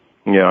stellar.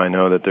 Yeah, I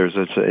know that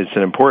it's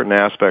an important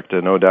aspect,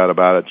 no doubt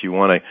about it. You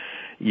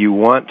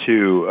want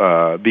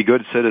to be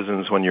good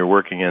citizens when you're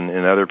working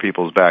in other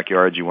people's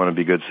backyards. You want to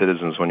be good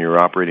citizens when you're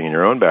operating in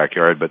your own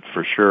backyard. But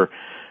for sure,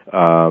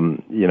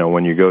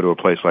 when you go to a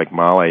place like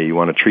Mali, you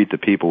want to treat the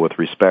people with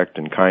respect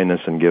and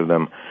kindness and give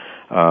them,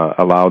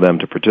 allow them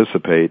to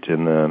participate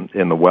in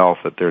the wealth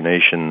that their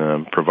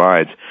nation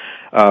provides.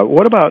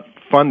 What about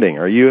funding?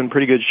 Are you in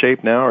pretty good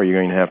shape now, or are you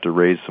going to have to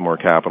raise some more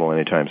capital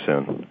anytime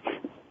soon?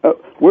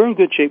 We're in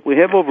good shape. We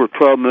have over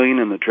 $12 million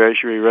in the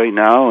treasury right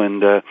now,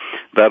 and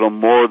that'll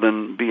more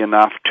than be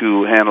enough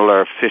to handle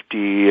our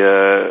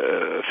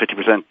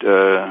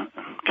 50%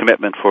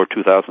 commitment for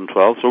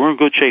 2012. So we're in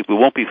good shape. We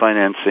won't be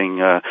financing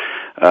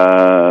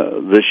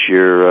this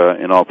year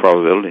in all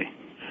probability.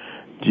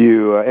 Do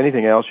you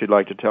anything else you'd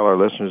like to tell our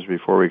listeners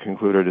before we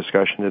conclude our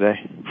discussion today?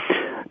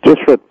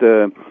 Just that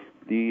the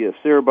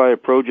Siribaya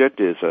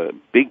project is a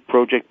big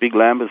project, big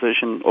land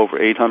position, over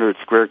 800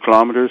 square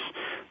kilometers.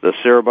 The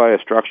Siribaya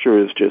structure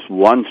is just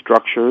one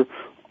structure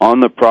on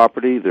the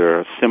property. There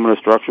are similar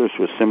structures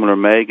with similar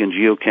mag and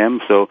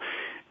geochem, so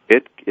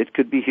it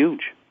could be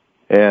huge.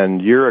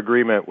 And your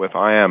agreement with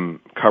IAM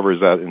covers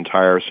that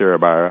entire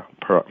Siribaya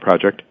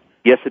project?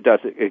 Yes, it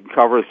does. It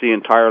covers the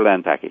entire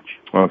land package.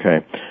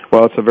 Okay.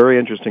 Well, it's a very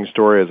interesting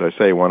story, as I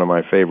say, one of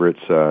my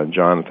favorites.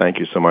 John, thank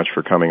you so much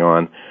for coming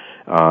on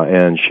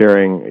and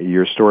sharing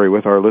your story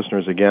with our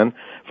listeners again.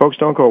 Folks,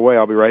 don't go away.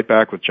 I'll be right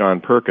back with John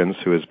Perkins,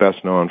 who is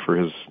best known for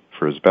his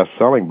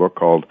best-selling book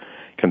called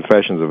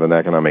Confessions of an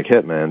Economic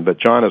Hitman. But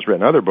John has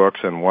written other books,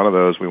 and one of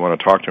those we want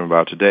to talk to him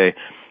about today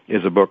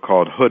is a book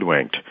called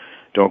Hoodwinked.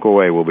 Don't go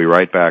away. We'll be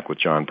right back with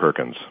John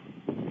Perkins.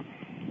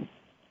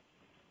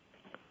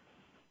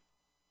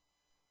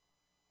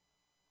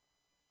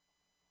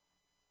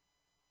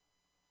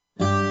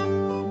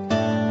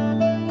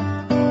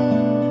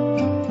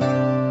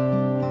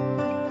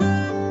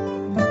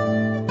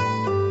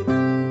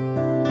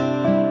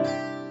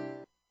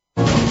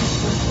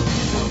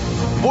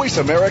 Voice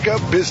America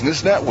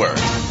Business Network,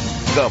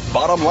 the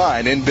bottom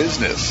line in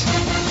business.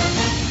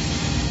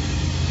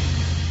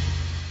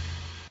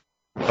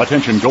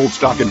 Attention gold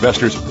stock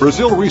investors,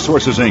 Brazil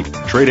Resources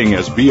Inc., trading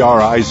as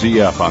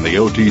BRIZF on the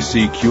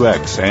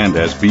OTCQX and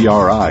as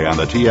BRI on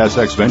the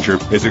TSX Venture,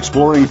 is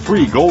exploring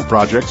 3 gold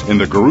projects in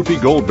the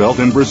Gurupi Gold Belt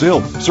in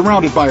Brazil.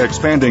 Surrounded by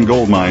expanding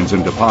gold mines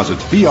and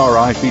deposits,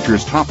 BRI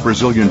features top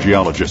Brazilian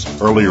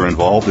geologists, earlier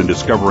involved in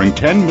discovering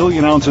 10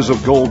 million ounces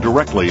of gold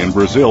directly in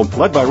Brazil,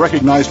 led by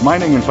recognized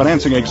mining and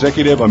financing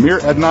executive Amir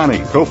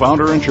Adnani,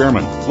 co-founder and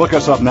chairman. Look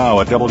us up now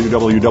at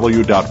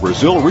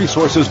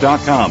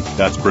www.brazilresources.com.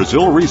 That's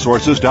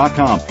BrazilResources.com.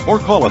 Or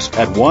call us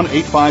at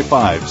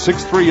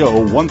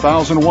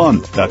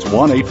 1-855-630-1001. That's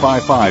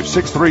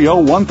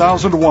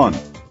 1-855-630-1001.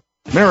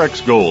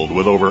 Merrick's Gold,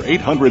 with over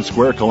 800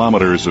 square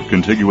kilometers of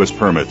contiguous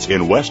permits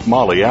in West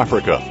Mali,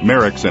 Africa.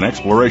 Merrick's and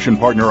exploration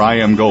partner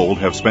IM Gold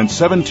have spent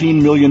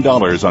 $17 million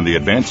on the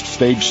advanced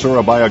stage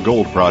Surabaya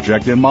Gold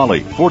project in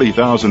Mali.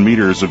 40,000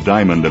 meters of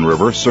diamond and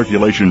reverse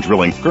circulation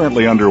drilling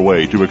currently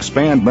underway to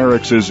expand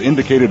Merrick's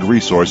indicated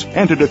resource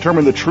and to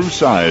determine the true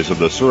size of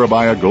the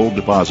Surabaya Gold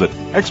deposit.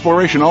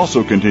 Exploration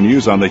also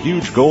continues on the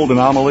huge gold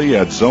anomaly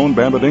at Zone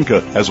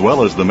Bambadinka, as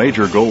well as the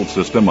major gold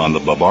system on the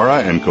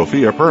Babara and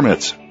Kofia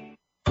permits.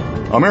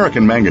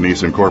 American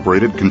Manganese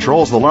Incorporated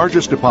controls the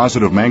largest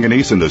deposit of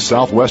manganese in the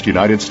southwest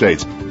United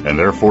States, and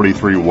their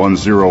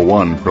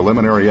 43101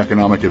 preliminary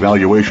economic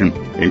evaluation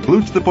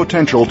includes the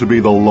potential to be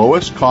the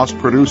lowest cost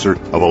producer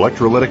of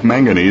electrolytic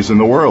manganese in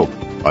the world.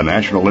 A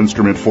National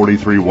Instrument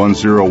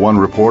 43101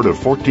 report of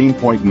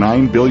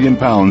 14.9 billion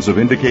pounds of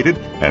indicated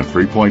and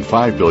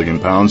 3.5 billion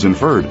pounds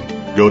inferred.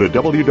 Go to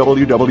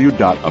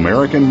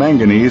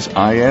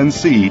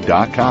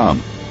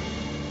www.americanmanganeseinc.com.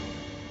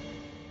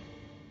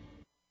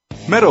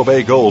 Meadow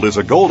Bay Gold is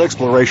a gold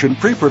exploration,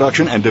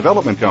 pre-production, and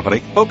development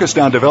company focused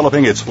on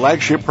developing its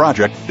flagship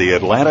project, the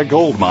Atlanta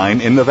Gold Mine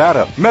in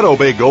Nevada. Meadow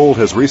Bay Gold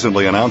has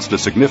recently announced a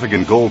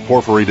significant gold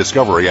porphyry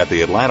discovery at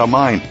the Atlanta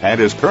mine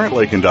and is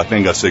currently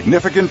conducting a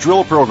significant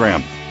drill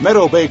program.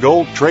 Meadow Bay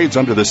Gold trades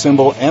under the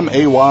symbol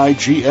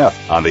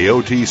MAYGF on the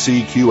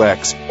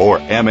OTCQX or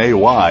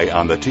MAY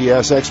on the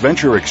TSX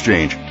Venture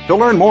Exchange. To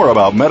learn more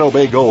about Meadow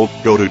Bay Gold,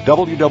 go to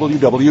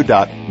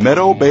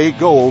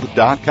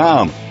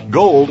www.meadowbaygold.com.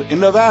 Gold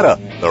in Nevada.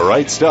 The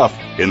right stuff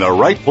in the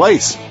right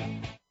place.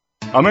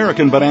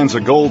 American Bonanza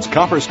Gold's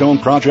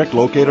Copperstone project,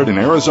 located in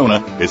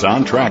Arizona, is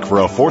on track for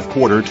a fourth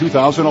quarter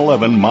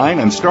 2011 mine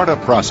and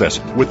startup process,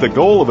 with the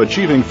goal of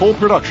achieving full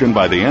production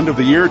by the end of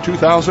the year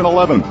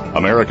 2011.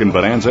 American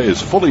Bonanza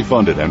is fully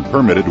funded and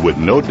permitted with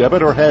no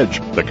debit or hedge.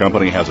 The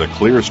company has a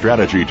clear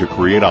strategy to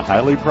create a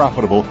highly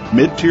profitable,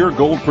 mid-tier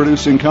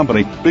gold-producing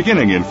company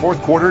beginning in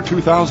fourth quarter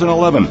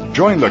 2011.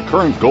 Join the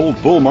current gold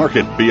bull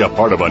market. Be a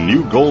part of a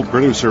new gold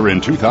producer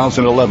in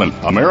 2011.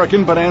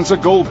 American Bonanza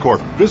Gold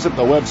Corp. Visit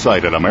the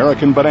website at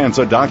AmericanBonanza.com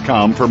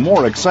for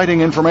more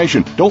exciting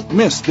information. Don't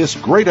miss this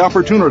great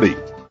opportunity.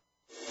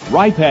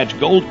 Rypatch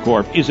Gold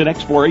Corp is an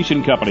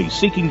exploration company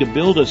seeking to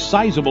build a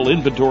sizable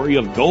inventory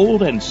of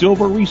gold and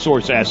silver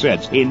resource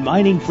assets in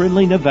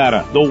mining-friendly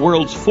Nevada, the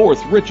world's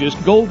fourth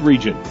richest gold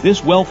region.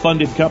 This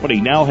well-funded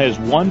company now has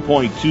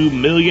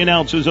 1.2 million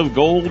ounces of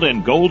gold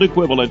and gold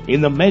equivalent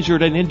in the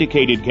measured and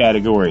indicated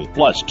category,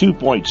 plus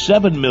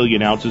 2.7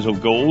 million ounces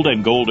of gold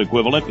and gold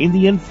equivalent in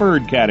the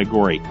inferred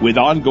category, with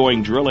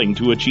ongoing drilling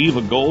to achieve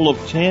a goal of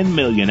 10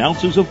 million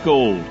ounces of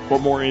gold. For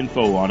more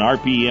info on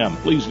RPM,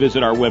 please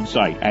visit our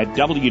website at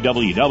www.rypatchgold.com.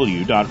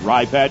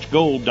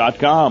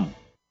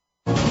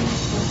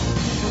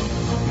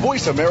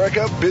 Voice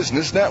America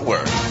Business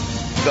Network,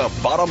 the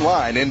bottom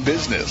line in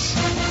business.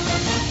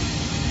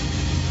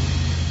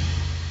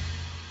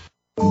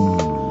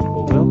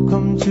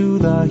 Welcome to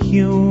the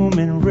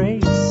human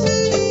race.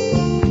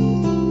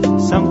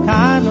 Some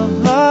kind of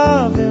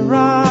love and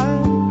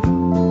ride.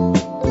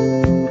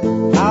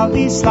 I'll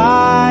be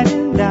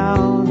sliding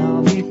down,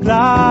 I'll be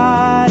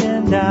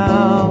gliding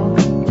down.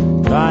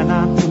 Try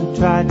not to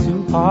try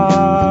too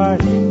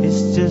hard,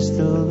 it's just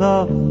a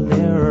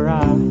lovely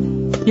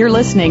ride. You're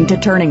listening to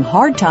Turning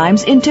Hard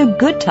Times into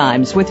Good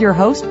Times with your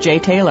host, Jay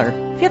Taylor.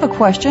 If you have a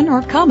question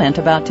or comment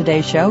about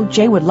today's show,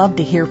 Jay would love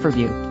to hear from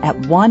you at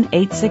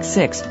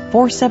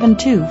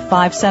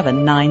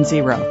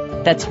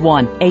 1-866-472-5790. That's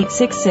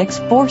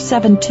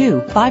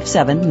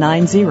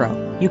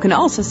 1-866-472-5790. You can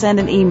also send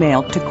an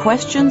email to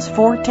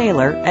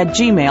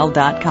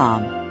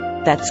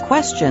questionsfortaylor@gmail.com. That's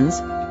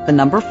questions, the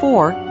number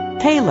 4,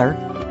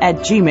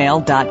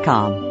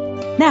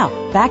 Taylor@gmail.com. Now,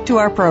 back to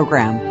our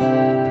program.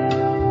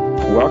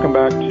 Welcome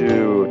back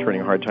to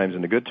Turning Hard Times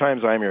into Good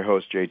Times. I'm your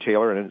host, Jay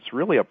Taylor, and it's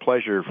really a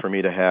pleasure for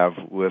me to have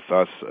with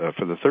us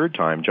for the third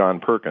time John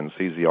Perkins.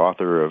 He's the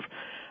author of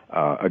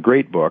a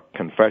great book,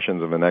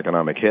 Confessions of an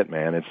Economic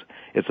Hitman.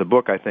 It's a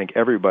book I think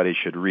everybody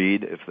should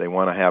read if they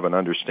want to have an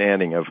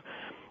understanding of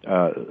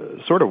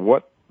sort of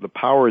what the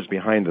powers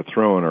behind the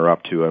throne are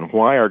up to and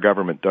why our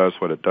government does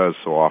what it does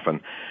so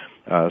often.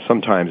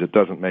 Sometimes it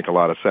doesn't make a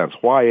lot of sense.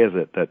 Why is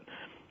it that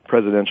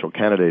presidential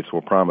candidates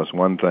will promise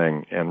one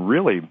thing and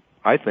really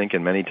I think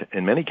in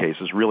many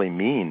cases, really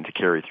mean to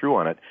carry through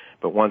on it.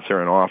 But once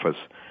they're in office,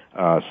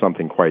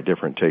 something quite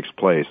different takes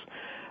place.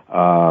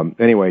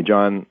 Anyway,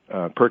 John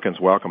Perkins,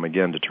 welcome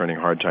again to Turning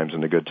Hard Times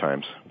into Good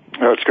Times.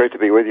 Oh, it's great to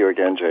be with you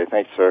again, Jay.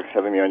 Thanks for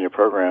having me on your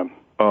program.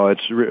 Oh,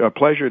 it's a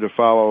pleasure to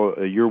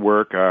follow your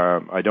work.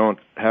 I don't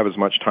have as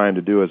much time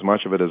to do as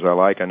much of it as I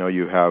like. I know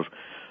you have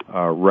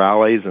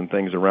rallies and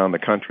things around the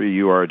country.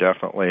 You are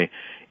definitely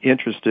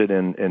interested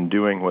in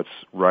doing what's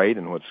right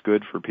and what's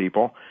good for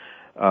people,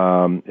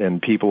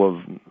 and people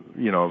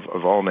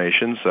of all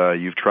nations.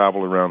 You've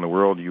traveled around the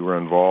world. You were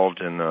involved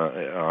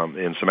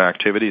in some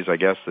activities, I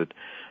guess, that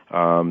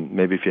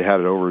maybe if you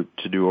had it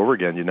to do over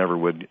again, you never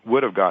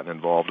would have gotten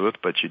involved with,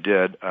 but you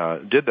did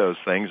those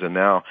things, and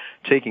now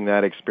taking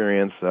that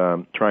experience,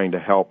 trying to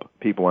help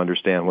people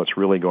understand what's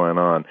really going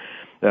on.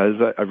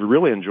 I've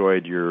really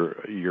enjoyed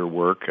your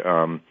work,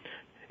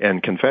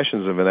 and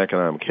Confessions of an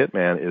Economic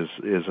Hitman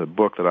is a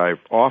book that I've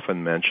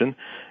often mentioned,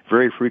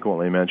 very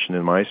frequently mentioned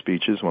in my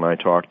speeches when I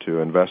talk to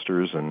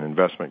investors and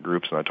investment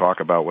groups, and I talk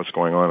about what's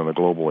going on in the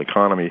global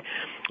economy.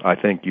 I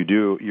think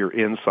your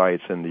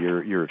insights and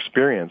your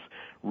experience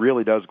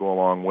really does go a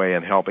long way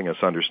in helping us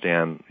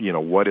understand,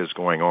 what is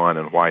going on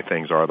and why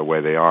things are the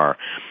way they are.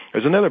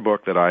 There's another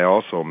book that I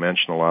also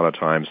mention a lot of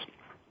times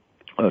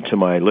to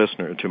my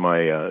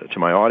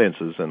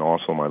audiences and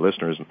also my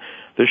listeners in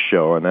this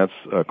show, and that's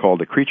called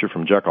The Creature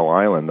from Jekyll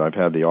Island. I've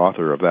had the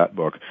author of that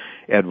book,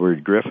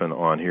 Edward Griffin,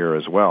 on here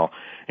as well.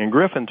 And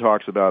Griffin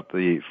talks about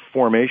the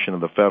formation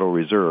of the Federal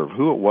Reserve,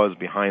 who it was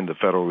that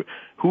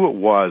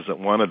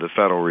wanted the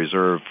Federal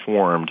Reserve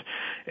formed,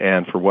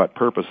 and for what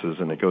purposes.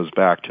 And it goes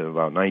back to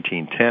about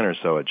 1910 or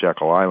so at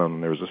Jekyll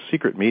Island. There was a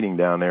secret meeting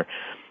down there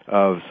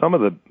of some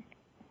of the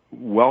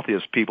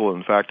wealthiest people,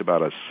 in fact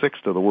about a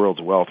sixth of the world's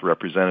wealth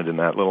represented in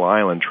that little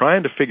island,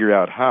 trying to figure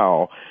out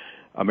how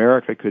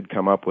America could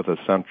come up with a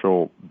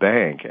central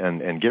bank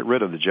and get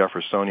rid of the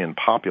Jeffersonian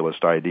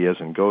populist ideas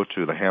and go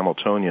to the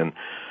Hamiltonian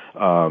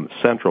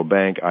central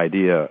bank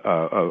idea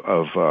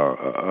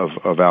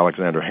of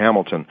Alexander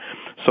Hamilton.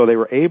 So they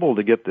were able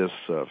to get this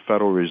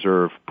Federal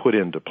Reserve put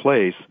into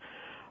place.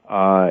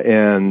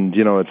 And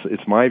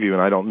it's my view,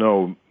 and I don't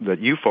know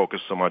that you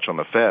focus so much on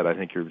the Fed. I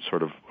think you're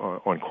sort of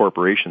on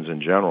corporations in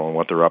general and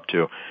what they're up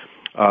to.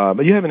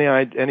 But you have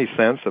any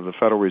sense of the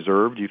Federal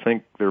Reserve? Do you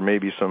think there may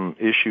be some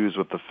issues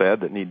with the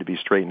Fed that need to be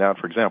straightened out?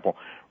 For example,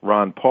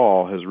 Ron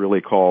Paul has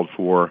really called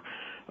for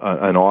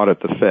an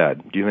audit of the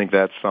Fed. Do you think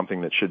that's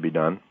something that should be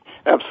done?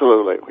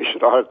 Absolutely. We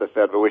should audit the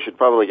Fed, but we should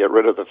probably get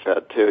rid of the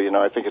Fed, too.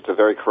 I think it's a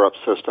very corrupt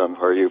system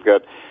where you've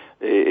got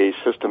a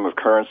system of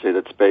currency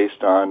that's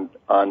based on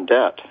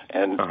debt,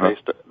 and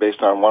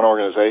based on one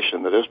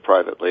organization that is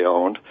privately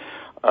owned,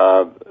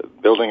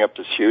 building up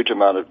this huge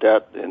amount of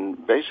debt.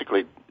 And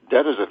basically,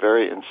 debt is a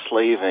very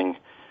enslaving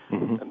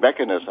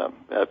mechanism.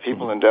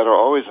 People in debt are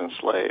always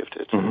enslaved.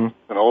 It's an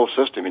old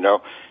system.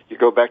 You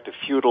go back to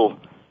feudal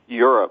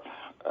Europe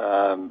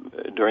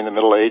during the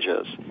Middle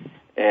Ages,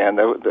 and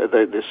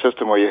the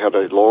system where you had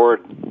a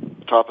lord,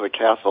 top of the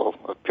castle,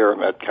 a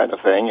pyramid kind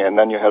of thing, and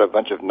then you had a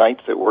bunch of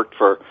knights that worked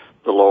for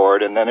the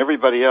lord, and then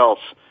everybody else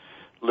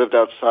lived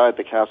outside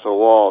the castle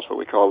walls, what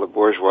we call the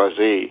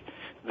bourgeoisie.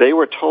 They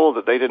were told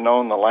that they didn't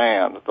own the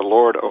land, that the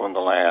lord owned the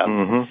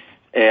land,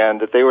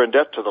 and that they were in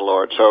debt to the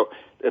lord. So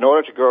in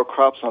order to grow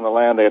crops on the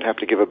land, they'd have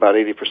to give about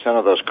 80%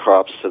 of those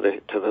crops to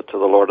the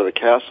lord of the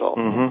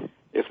castle.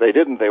 If they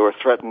didn't, they were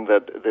threatened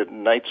that the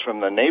knights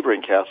from the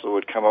neighboring castle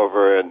would come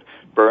over and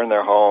burn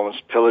their homes,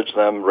 pillage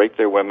them, rape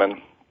their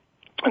women.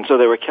 And so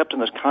they were kept in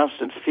this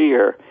constant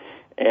fear,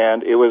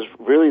 and it was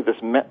really this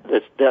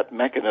debt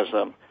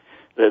mechanism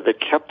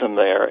that kept them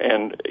there.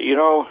 And,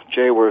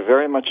 Jay, we're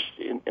very much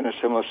in a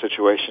similar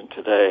situation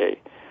today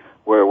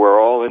where we're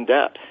all in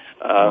debt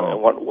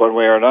one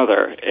way or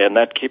another, and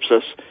that keeps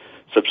us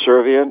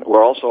subservient.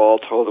 We're also all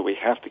told that we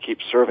have to keep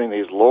serving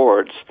these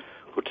lords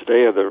who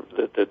today are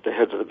the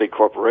heads of the big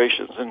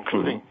corporations,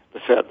 including the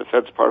Fed. The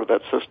Fed's part of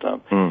that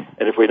system.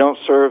 And if we don't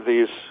serve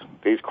these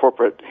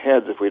corporate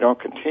heads, if we don't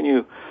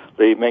continually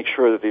make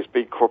sure that these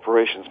big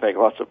corporations make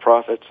lots of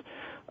profits,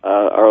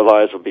 our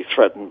lives will be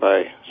threatened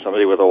by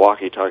somebody with a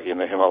walkie-talkie in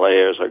the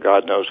Himalayas, or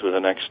God knows who the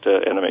next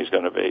enemy is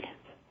going to be.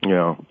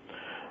 Yeah.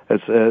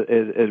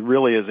 It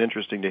really is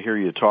interesting to hear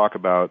you talk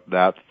about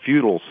that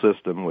feudal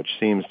system, which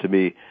seems to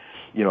be,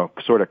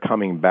 sort of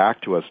coming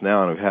back to us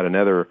now. And we've had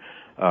another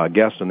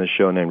guest on this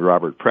show named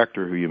Robert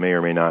Prechter, who you may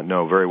or may not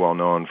know, very well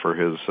known for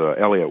his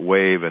Elliott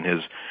wave and his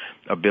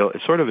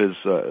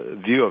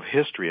view of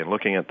history and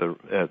looking at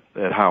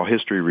how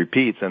history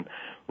repeats. And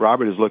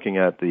Robert is looking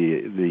at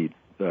the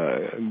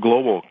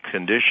global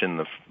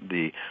condition,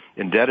 the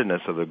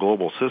indebtedness of the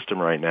global system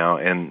right now,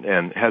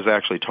 and has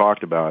actually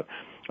talked about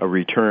a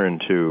return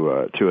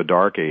to a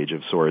dark age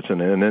of sorts,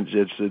 and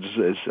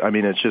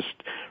it's just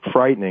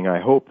frightening. I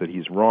hope that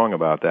he's wrong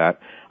about that.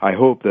 I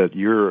hope that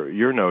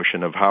your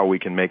notion of how we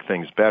can make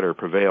things better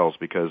prevails,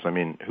 because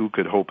who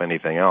could hope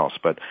anything else?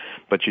 But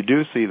you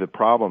do see the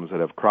problems that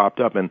have cropped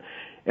up, and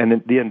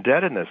And the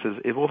indebtedness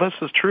is, well, this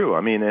is true.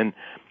 I mean, and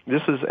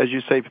this is, as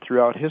you say,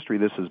 throughout history,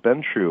 this has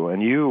been true.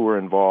 And you were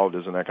involved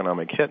as an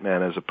economic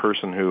hitman, as a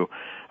person who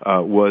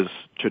was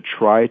to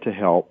try to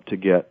help to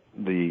get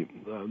these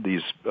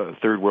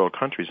third world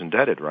countries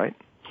indebted, right?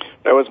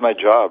 That was my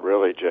job,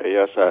 really, Jay.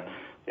 Yes,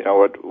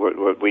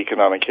 what we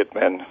economic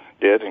hitmen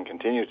did and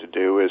continue to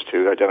do is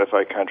to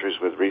identify countries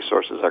with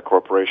resources our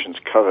corporations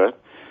covet.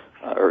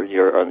 Or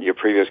your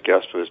previous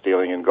guest was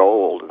dealing in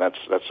gold, and that's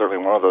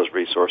certainly one of those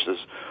resources.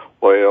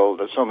 Oil,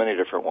 there's so many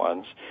different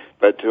ones.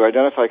 But to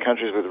identify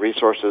countries with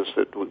resources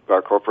that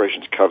our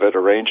corporations covet,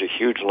 arrange a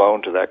huge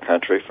loan to that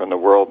country from the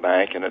World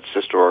Bank and its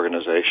sister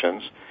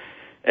organizations,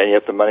 and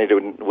yet the money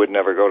would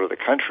never go to the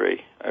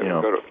country. It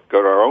would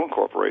go to our own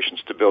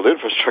corporations to build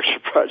infrastructure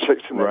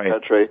projects in that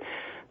country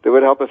that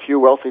would help a few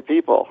wealthy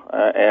people,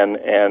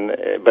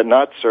 but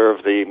not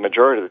serve the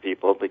majority of the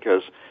people,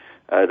 because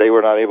they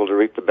were not able to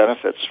reap the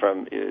benefits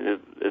from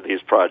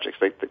these projects.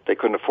 They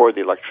couldn't afford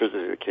the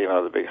electricity that came out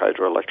of the big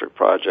hydroelectric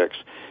projects,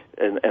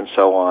 and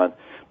so on.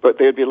 But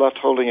they would be left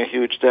holding a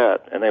huge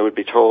debt, and they would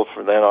be told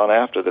from then on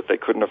after that they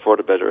couldn't afford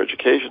a better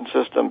education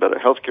system, better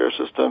healthcare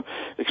system,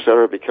 et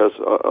cetera, because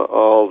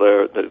all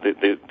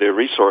their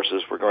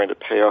resources were going to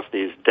pay off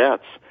these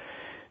debts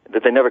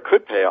that they never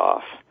could pay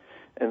off.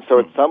 And so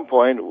at some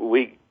point,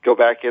 we go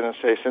back in and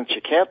say, since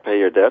you can't pay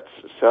your debts,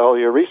 sell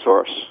your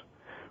resource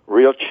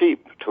real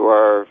cheap to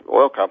our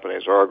oil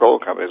companies or our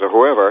gold companies or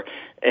whoever,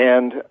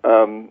 and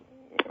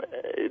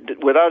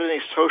without any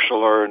social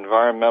or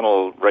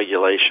environmental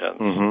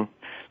regulations,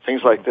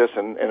 things like this.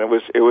 And it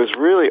was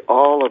really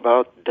all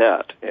about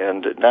debt.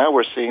 And now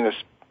we're seeing this,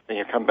 and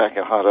you come back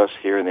and haunt us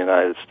here in the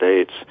United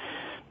States,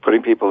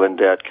 putting people in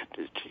debt,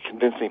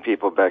 convincing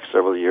people back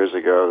several years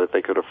ago that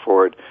they could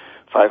afford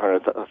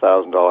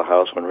 $500,000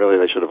 house when really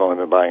they should have only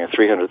been buying a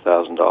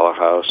 $300,000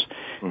 house.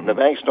 And the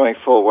bank's knowing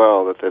full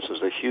well that this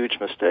was a huge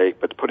mistake,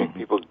 but putting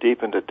people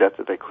deep into debt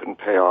that they couldn't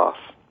pay off.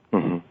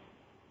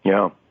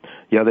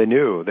 Yeah, they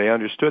knew. They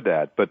understood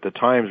that. But the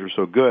times were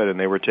so good, and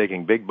they were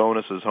taking big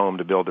bonuses home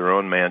to build their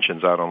own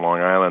mansions out on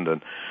Long Island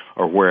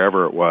or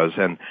wherever it was.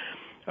 And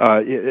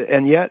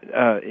yet,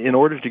 in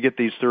order to get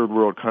these third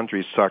world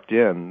countries sucked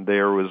in,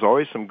 there was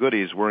always some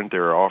goodies, weren't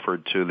there,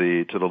 offered to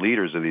the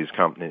leaders of these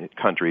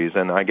countries.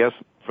 And I guess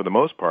for the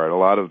most part, a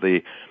lot of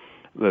the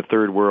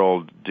third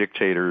world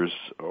dictators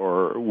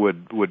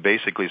would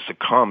basically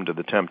succumb to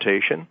the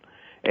temptation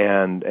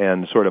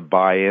and sort of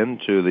buy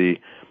into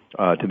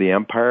the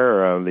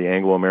empire, the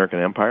Anglo-American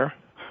empire.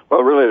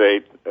 Well,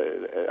 really,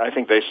 I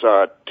think they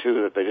saw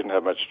too that they didn't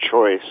have much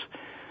choice.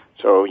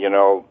 So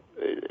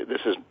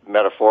this is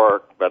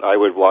metaphoric, but I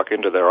would walk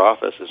into their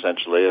office,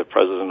 essentially, a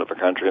president of a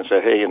country, and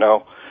say, hey,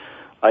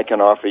 I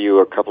can offer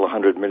you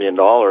 $200 million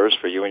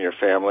for you and your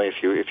family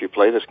if you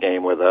play this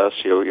game with us.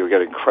 You'll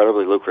get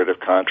incredibly lucrative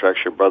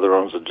contracts. Your brother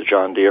owns the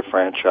John Deere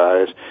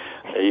franchise.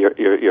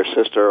 Your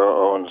sister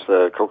owns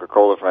the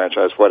Coca-Cola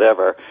franchise,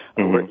 whatever.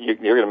 You're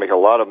going to make a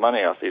lot of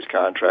money off these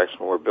contracts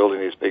when we're building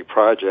these big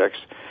projects.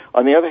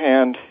 On the other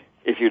hand,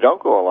 if you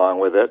don't go along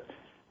with it,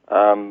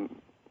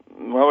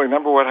 well,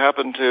 remember what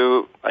happened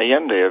to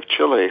Allende of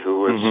Chile,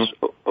 who was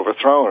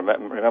overthrown.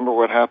 Remember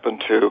what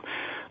happened to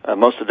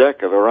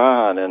Mossadegh of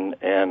Iran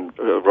and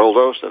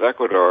Roldos of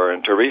Ecuador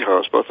and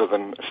Torrijos, both of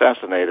them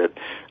assassinated.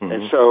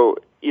 And so,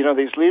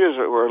 these leaders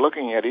were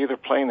looking at either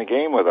playing the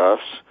game with us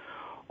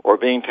or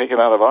being taken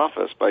out of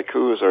office by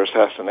coups or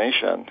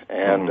assassination.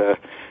 And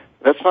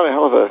that's not a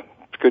hell of a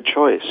good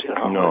choice,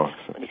 No.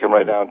 When you come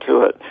right down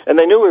to it. And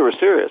they knew we were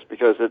serious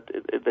because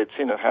they'd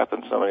seen it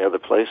happen so many other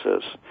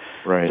places.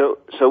 Right.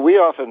 So we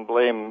often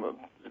blame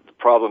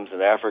problems in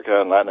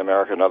Africa and Latin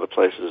America and other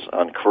places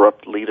on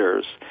corrupt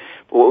leaders.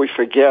 But what we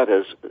forget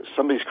is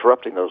somebody's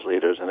corrupting those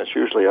leaders, and it's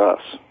usually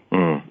us.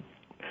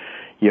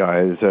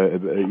 Yeah,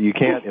 you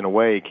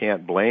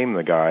can't blame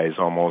the guys,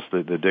 almost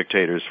the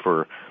dictators,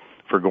 for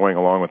going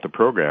along with the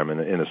program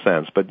in a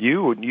sense. But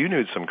you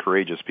knew some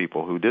courageous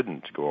people who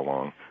didn't go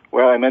along.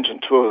 Well, I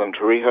mentioned two of them,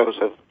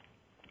 Torrijos of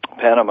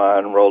Panama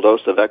and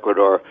Roldos of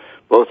Ecuador,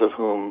 both of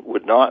whom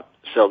would not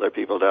sell their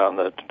people down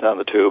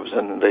the tubes,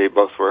 and they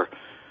both were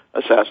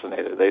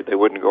assassinated. They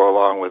wouldn't go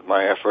along with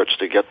my efforts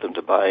to get them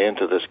to buy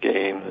into this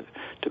game,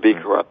 to be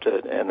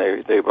corrupted, and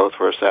they both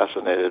were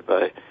assassinated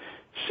by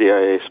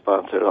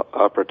CIA-sponsored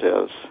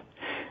operatives.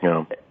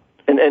 Yeah.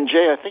 And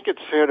Jay, I think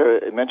it's fair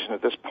to mention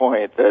at this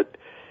point that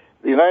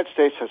the United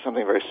States has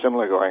something very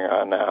similar going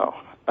on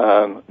now.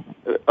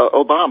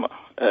 Obama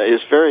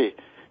is very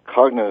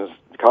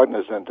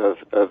cognizant of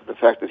the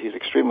fact that he's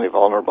extremely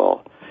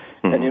vulnerable.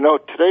 And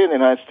today in the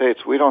United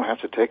States, we don't have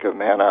to take a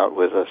man out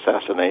with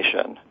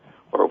assassination,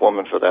 or a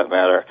woman for that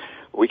matter.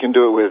 We can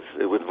do it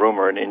with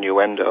rumor and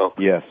innuendo.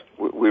 Yes.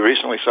 We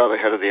recently saw the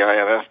head of the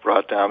IMF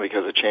brought down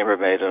because a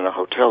chambermaid in a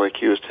hotel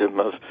accused him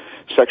of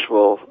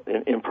sexual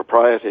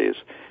improprieties.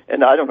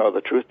 And I don't know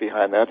the truth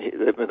behind that.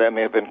 That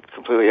may have been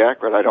completely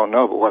accurate. I don't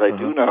know. But what I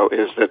do know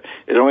is that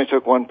it only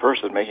took one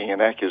person making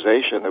an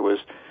accusation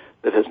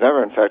that has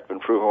never, in fact, been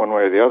proven one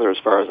way or the other, as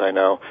far as I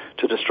know,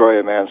 to destroy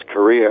a man's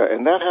career.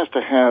 And that has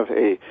to have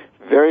a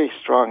very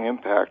strong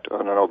impact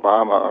on an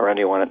Obama or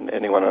anyone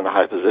in a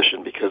high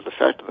position, because the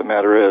fact of the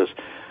matter is,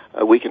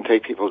 we can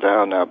take people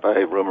down now by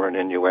rumor and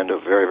innuendo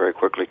very, very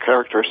quickly.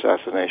 Character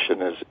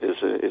assassination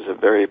is a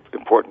very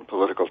important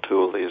political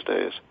tool these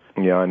days.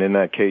 Yeah, and in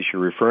that case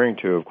you're referring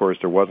to, of course,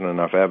 there wasn't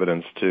enough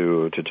evidence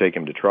to take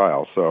him to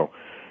trial. So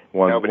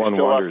one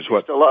wonders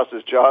what. He still lost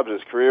his job,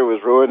 his career was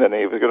ruined, and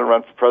he was going to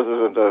run for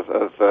president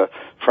of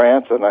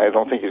France, and I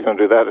don't think he's going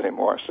to do that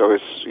anymore. So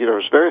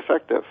it's very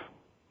effective.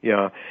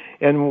 Yeah,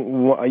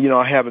 and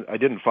I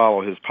didn't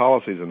follow his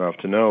policies enough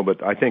to know,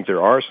 but I think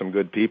there are some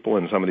good people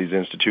in some of these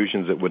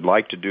institutions that would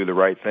like to do the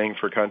right thing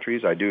for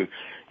countries. I do,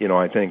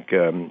 I think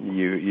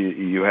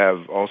you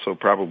have also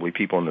probably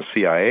people in the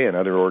CIA and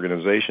other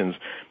organizations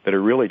that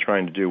are really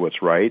trying to do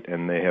what's right,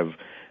 and they have.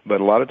 But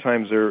a lot of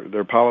times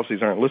their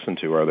policies aren't listened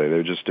to, are they?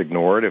 They're just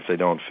ignored if they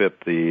don't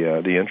fit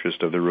the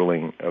interest of the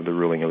ruling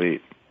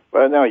elite.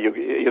 Well, no,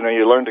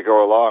 you learn to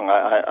go along.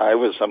 I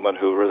was someone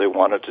who really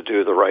wanted to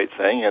do the right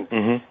thing,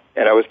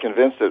 and I was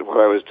convinced that what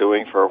I was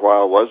doing for a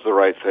while was the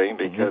right thing,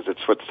 because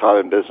it's what's taught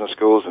in business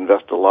schools.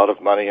 Invest a lot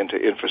of money into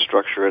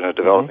infrastructure in a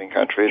developing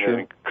country, and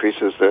it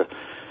increases the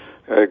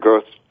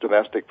gross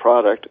domestic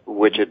product,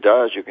 which it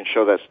does. You can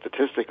show that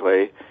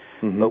statistically.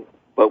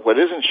 But what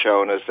isn't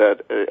shown is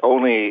that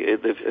only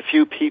a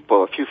few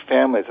people, a few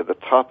families at the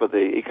top of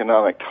the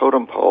economic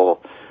totem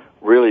pole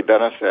really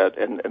benefit,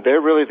 and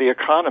they're really the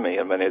economy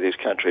in many of these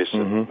countries. So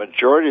the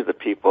majority of the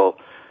people,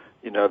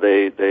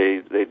 they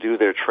do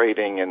their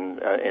trading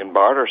in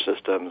barter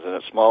systems and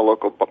at small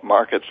local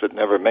markets that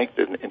never make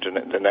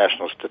the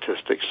national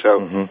statistics.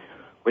 So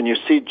when you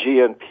see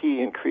GNP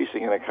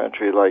increasing in a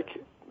country like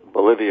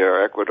Bolivia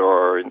or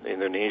Ecuador or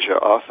Indonesia,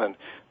 often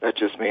that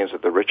just means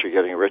that the rich are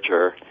getting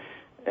richer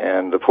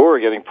and the poor are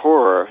getting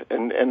poorer.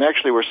 And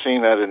actually we're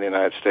seeing that in the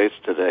United States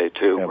today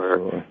too,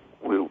 where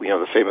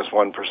the famous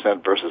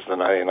 1% versus the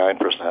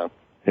 99%.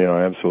 Yeah,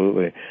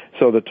 absolutely.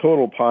 So the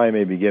total pie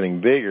may be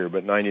getting bigger,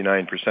 but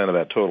 99% of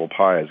that total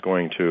pie is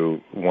going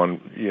to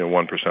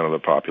 1% of the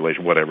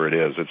population, whatever it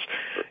is.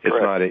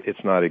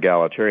 It's not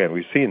egalitarian.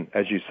 We've seen,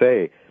 as you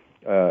say,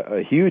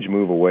 a huge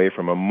move away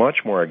from a much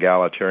more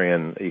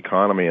egalitarian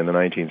economy in the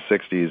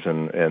 1960s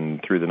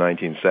and through the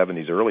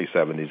 1970s, early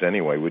 70s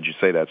anyway. Would you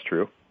say that's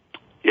true?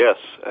 Yes.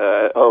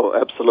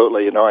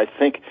 Absolutely. I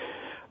think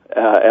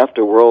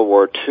after World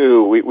War II,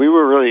 we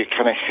were really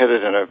kind of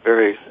headed in a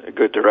very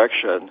good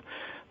direction.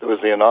 There was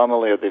the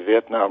anomaly of the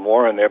Vietnam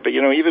War in there, but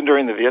even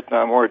during the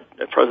Vietnam War,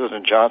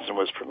 President Johnson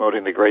was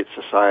promoting the Great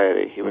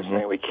Society. He was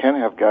saying we can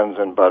have guns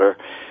and butter.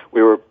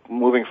 We were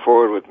moving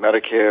forward with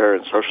Medicare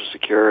and Social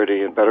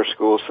Security and better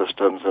school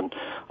systems and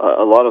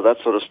a lot of that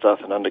sort of stuff.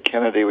 And under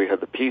Kennedy, we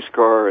had the Peace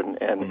Corps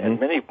and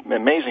many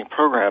amazing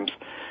programs.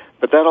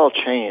 But that all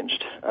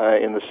changed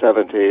in the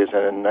 70s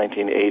and in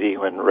 1980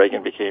 when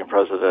Reagan became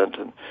president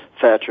and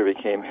Thatcher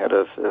became head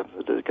of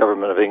the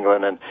government of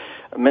England and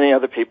many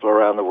other people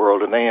around the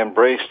world. And they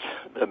embraced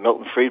the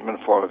Milton Friedman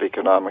form of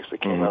economics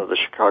that came out of the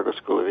Chicago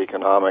School of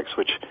Economics,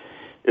 which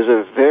is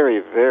a very,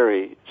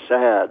 very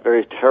sad,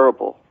 very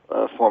terrible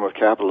form of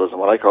capitalism,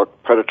 what I call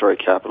predatory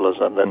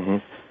capitalism,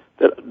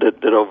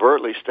 that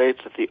overtly states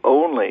that the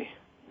only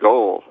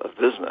goal of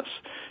business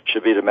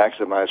should be to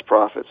maximize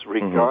profits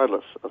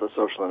regardless of the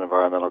social and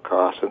environmental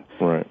costs. And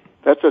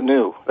that's a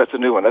new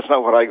one. That's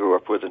not what I grew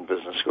up with in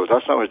business schools.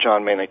 That's not what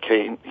John Maynard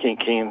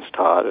Keynes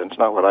taught, and it's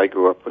not what I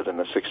grew up with in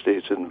the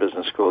 60s in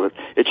business school.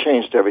 It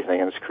changed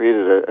everything, and it's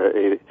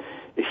created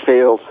a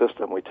failed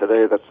system.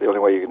 Today, that's the only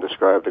way you can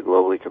describe the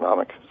global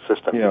economic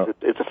system. Yeah.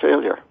 It's a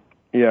failure.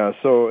 Yeah,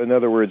 so in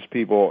other words,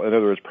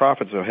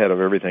 profits ahead of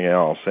everything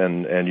else,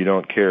 and you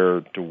don't care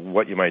to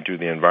what you might do to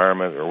the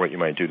environment or what you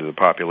might do to the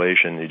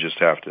population. You just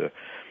have to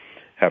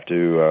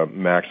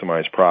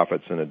maximize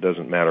profits, and it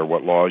doesn't matter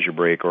what laws you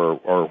break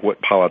or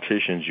what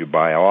politicians you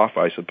buy off,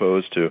 I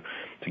suppose, to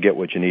get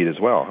what you need as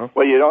well, huh?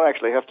 Well, you don't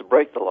actually have to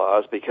break the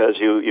laws because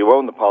you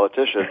own the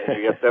politician and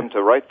you get them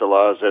to write the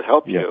laws that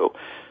help you.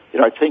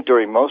 I think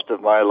during most of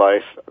my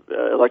life,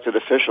 elected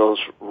officials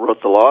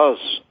wrote the laws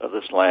of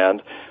this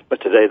land,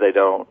 but today they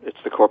don't. It's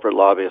the corporate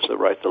lobbyists that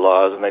write the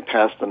laws, and they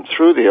pass them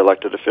through the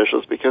elected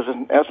officials because,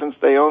 in essence,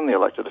 they own the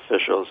elected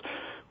officials.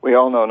 We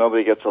all know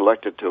nobody gets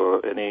elected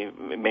to any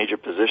major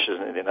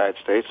position in the United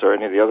States or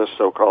any of the other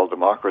so-called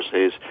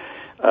democracies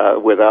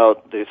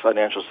without the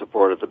financial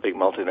support of the big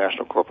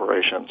multinational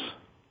corporations.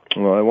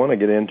 Well, I want to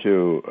get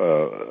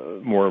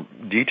into more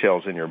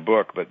details in your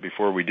book, but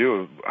before we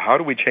do, how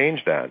do we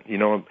change that?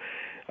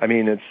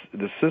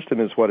 The system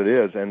is what it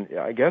is, and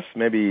I guess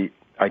maybe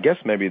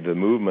the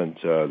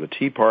movement, the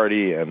Tea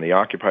Party and the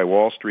Occupy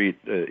Wall Street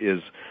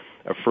is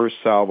a first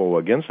salvo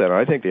against that. And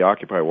I think the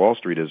Occupy Wall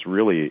Street is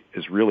really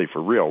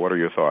for real. What are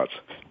your thoughts?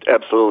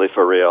 Absolutely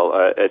for real.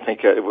 I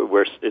think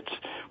we're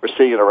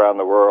seeing it around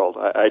the world.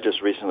 I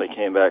just recently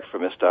came back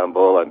from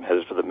Istanbul. I'm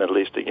headed for the Middle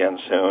East again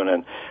soon,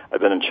 and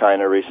I've been in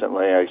China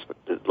recently. I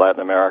did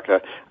Latin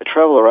America. I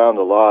travel around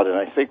a lot, and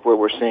I think what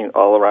we're seeing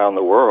all around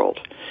the world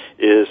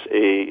is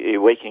a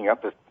waking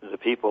up of the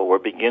people. We're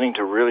beginning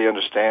to really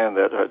understand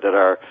that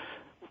our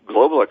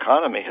global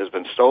economy has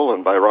been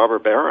stolen by robber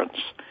barons.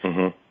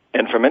 Mm-hmm.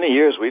 And for many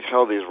years, we've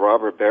held these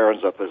robber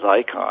barons up as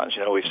icons.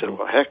 You know, we've said,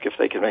 well, heck, if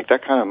they can make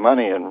that kind of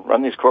money and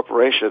run these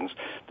corporations,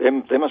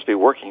 they must be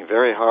working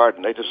very hard,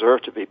 and they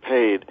deserve to be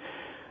paid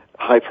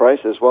high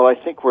prices. Well, I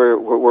think we're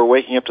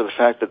waking up to the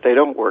fact that they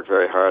don't work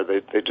very hard.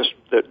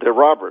 They're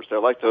robbers. They're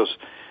like those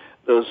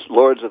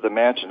lords of the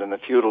mansion in the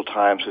feudal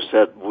times who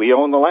said, we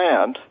own the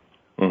land.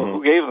 Mm-hmm. Well,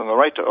 who gave them the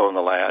right to own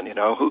the land? You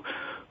know,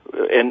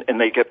 and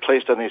they get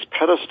placed on these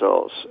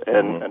pedestals,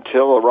 and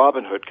until a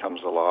Robin Hood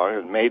comes along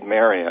and Maid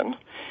Marian.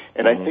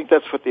 And I think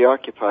that's what the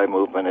Occupy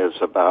movement is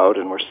about,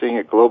 and we're seeing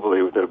it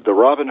globally. The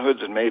Robin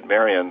Hoods and Maid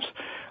Marians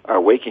are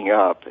waking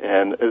up,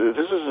 and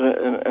this is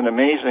an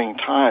amazing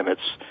time.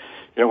 It's,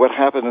 you know, what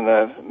happened in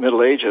the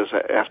Middle Ages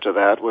after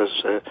that was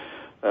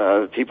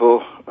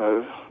people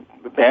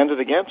banded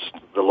against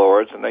the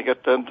lords, and they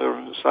got them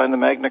to sign the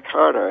Magna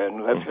Carta,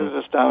 and that took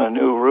us down a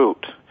new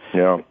route.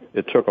 Yeah,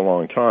 it took a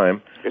long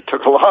time. It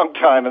took a long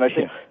time, and I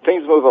think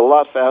things move a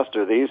lot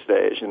faster these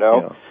days, you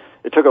know. Yeah.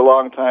 It took a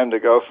long time to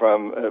go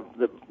from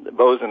the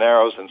bows and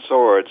arrows and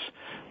swords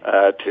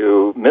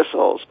to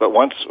missiles, but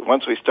once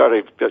we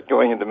started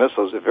going into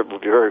missiles, it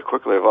very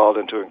quickly evolved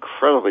into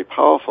incredibly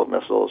powerful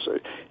missiles.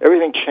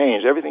 Everything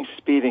changed. Everything's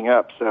speeding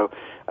up, so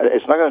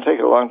it's not going to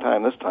take a long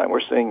time this time.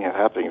 We're seeing it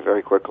happening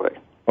very quickly.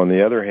 On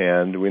the other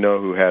hand, we know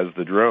who has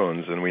the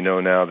drones, and we know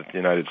now that the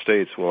United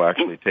States will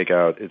actually take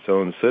out its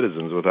own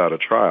citizens without a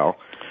trial.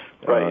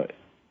 Right.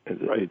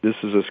 This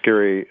is a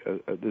scary.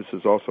 This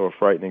is also a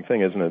frightening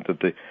thing, isn't it?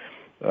 That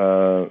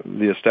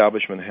the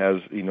establishment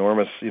has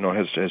enormous,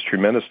 has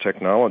tremendous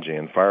technology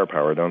and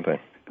firepower, don't they?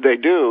 They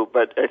do,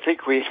 but I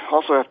think we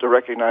also have to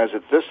recognize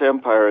that this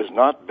empire is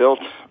not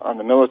built on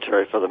the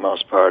military for the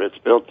most part.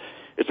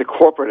 It's a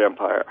corporate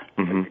empire.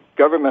 Mm-hmm.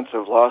 Governments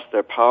have lost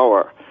their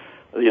power.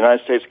 The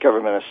United States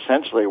government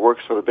essentially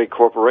works for the big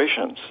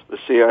corporations. The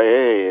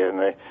CIA and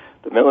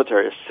the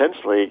military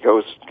essentially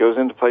goes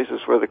into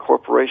places where the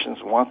corporations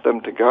want them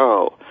to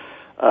go.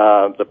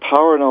 The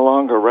power no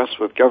longer rests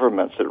with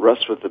governments. It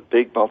rests with the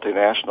big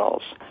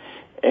multinationals.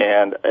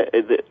 And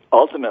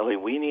ultimately,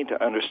 we need to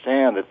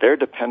understand that they're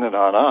dependent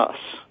on us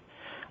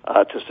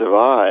to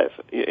survive.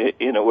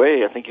 In a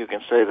way, I think you can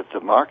say that the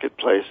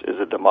marketplace is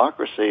a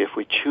democracy if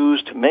we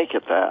choose to make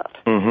it that.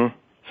 Mm-hmm.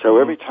 So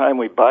every time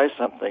we buy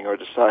something or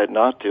decide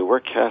not to,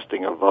 we're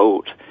casting a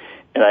vote.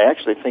 And I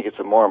actually think it's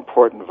a more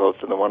important vote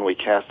than the one we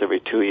cast every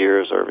 2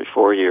 years or every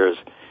 4 years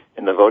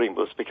in the voting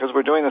booths, because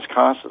we're doing this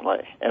constantly.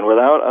 And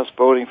without us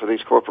voting for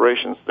these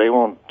corporations, they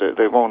won't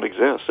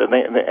exist.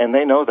 And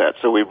they know that.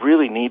 So we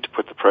really need to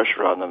put the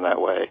pressure on them that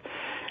way.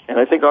 And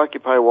I think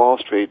Occupy Wall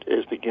Street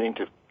is beginning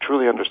to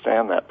truly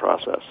understand that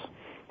process.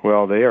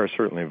 Well, they are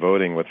certainly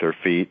voting with their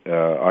feet.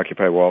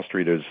 Occupy Wall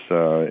Street is,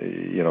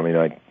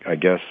 I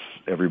guess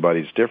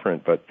everybody's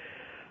different, but,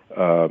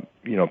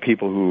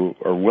 people who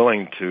are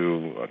willing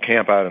to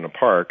camp out in a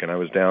park, and I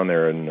was down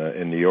there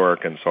in New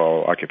York and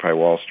saw Occupy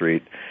Wall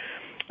Street.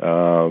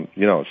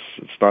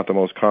 It's not the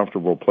most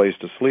comfortable place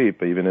to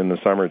sleep, even in the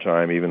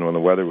summertime, even when the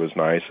weather was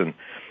nice. And,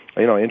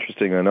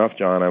 interesting enough,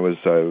 John, I was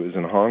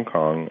in Hong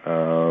Kong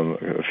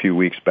a few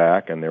weeks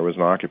back, and there was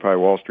an Occupy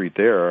Wall Street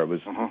there. I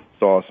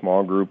saw a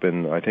small group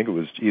in, I think it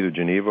was either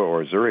Geneva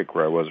or Zurich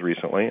where I was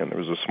recently, and there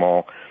was a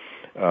small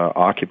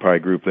Occupy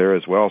group there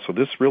as well. So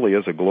this really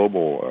is a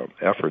global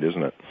effort,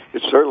 isn't it?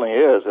 It certainly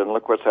is, and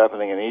look what's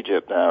happening in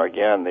Egypt now.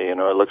 Again, it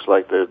looks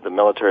like the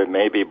military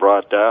may be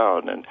brought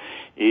down, and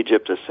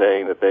Egypt is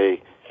saying that the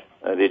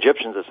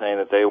Egyptians are saying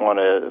that they want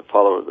to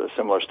follow a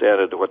similar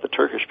standard to what the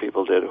Turkish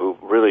people did, who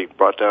really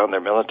brought down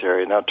their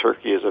military. Now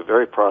Turkey is a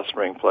very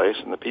prospering place,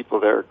 and the people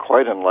there are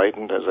quite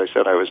enlightened. As I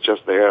said, I was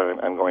just there, and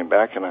I'm going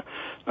back in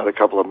another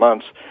couple of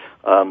months.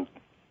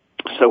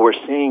 So we're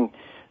seeing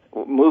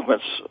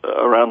movements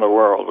around the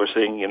world. We're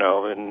seeing,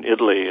 in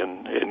Italy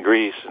and in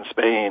Greece and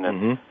Spain,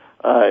 and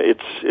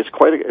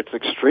it's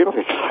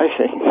extremely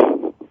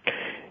exciting.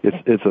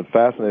 It's a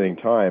fascinating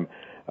time.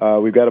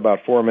 We've got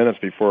about 4 minutes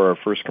before our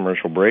first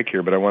commercial break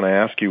here, but I want to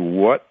ask you,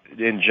 what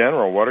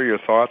are your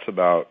thoughts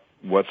about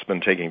what's been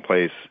taking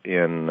place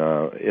in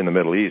the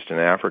Middle East and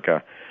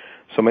Africa?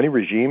 So many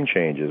regime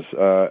changes.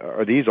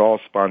 Are these all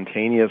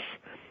spontaneous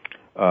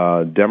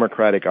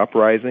democratic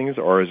uprisings,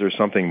 or is there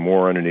something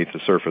more underneath the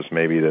surface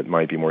maybe that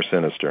might be more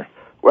sinister?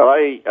 Well,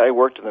 I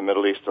worked in the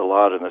Middle East a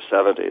lot in the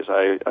 70s.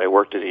 I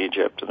worked in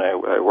Egypt, and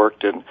I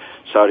worked in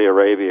Saudi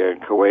Arabia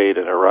and Kuwait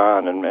and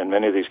Iran and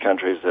many of these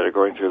countries that are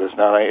going through this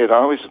now. I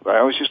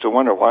always used to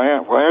wonder, why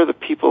are the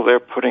people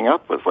there putting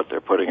up with what they're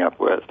putting up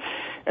with?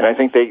 And I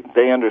think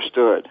they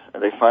understood.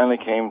 They finally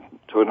came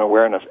to an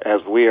awareness,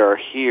 as we are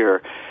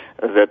here,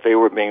 that they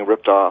were being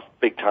ripped off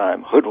big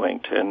time,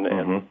 hoodwinked,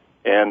 and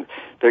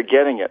they're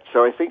getting it.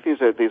 So I think these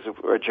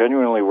are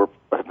genuinely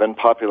have been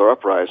popular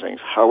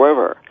uprisings.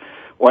 However,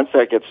 once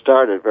that gets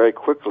started, very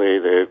quickly,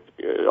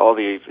 all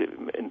the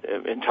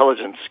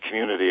intelligence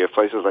community of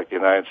places like the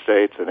United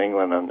States and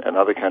England and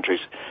other countries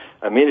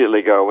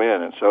immediately go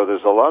in. And so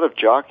there's a lot of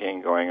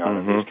jockeying going on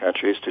in these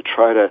countries to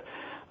try to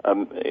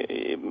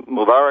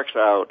Mubarak's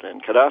out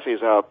and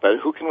Gaddafi's out, but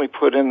who can we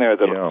put in there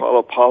that'll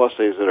follow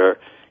policies that are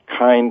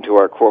kind to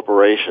our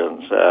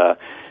corporations?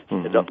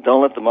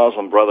 Don't let the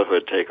Muslim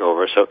Brotherhood take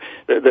over. So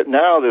that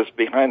now there's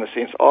behind the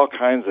scenes all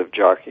kinds of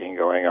jockeying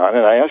going on,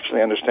 and I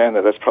actually understand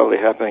that that's probably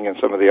happening in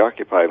some of the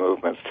Occupy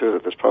movements too.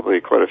 That there's probably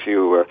quite a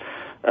few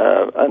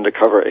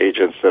undercover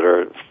agents that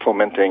are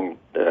fomenting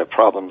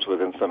problems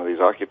within some of these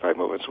Occupy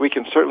movements. We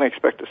can certainly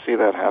expect to see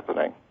that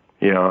happening.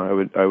 Yeah,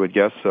 I would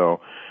guess so.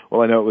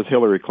 Well, I know it was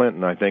Hillary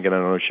Clinton, I think, and I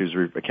don't know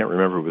if I can't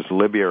remember if it was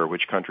Libya or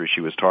which country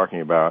she was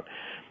talking about.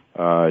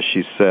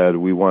 She said,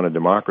 we want a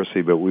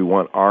democracy, but we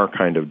want our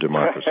kind of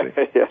democracy.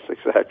 Yes,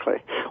 exactly.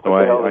 So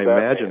I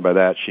imagine by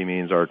that she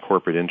means our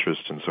corporate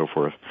interests and so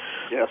forth.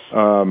 Yes.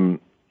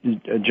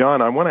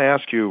 John, I want to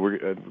ask you,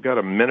 we've got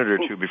a minute or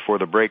two before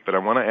the break, but I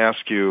want to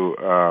ask you,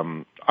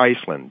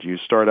 Iceland. You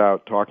start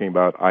out talking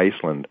about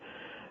Iceland.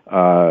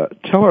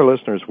 Tell our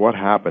listeners what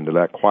happened to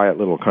that quiet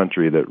little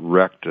country that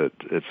wrecked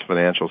its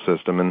financial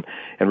system, and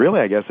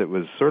really, I guess it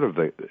was sort of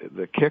the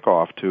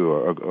kickoff to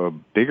a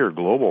bigger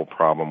global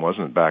problem,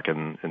 wasn't it, back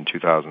in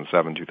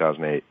 2007,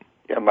 2008?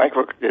 Yeah,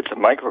 it's a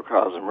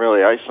microcosm,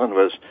 really. Iceland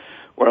was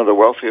one of the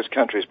wealthiest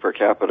countries per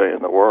capita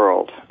in the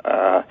world,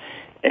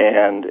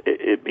 and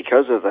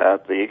because of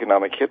that, the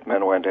economic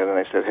hitmen went in and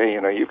they said, hey,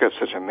 you've got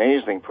such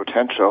amazing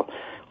potential.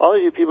 All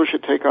of you people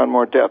should take on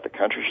more debt. The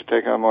country should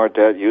take on more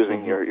debt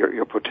using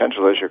your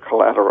potential as your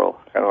collateral,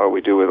 kind of what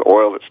we do with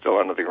oil that's still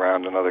under the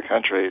ground in other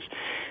countries.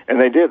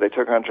 And they did. They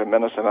took on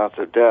tremendous amounts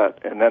of debt,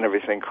 and then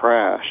everything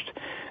crashed.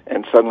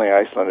 And suddenly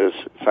Iceland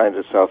finds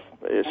itself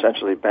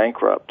essentially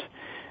bankrupt.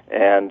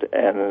 And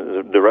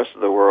the rest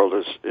of the world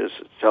is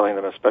telling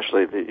them,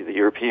 especially the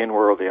European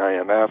world, the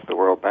IMF, the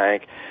World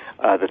Bank,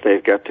 that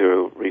they've got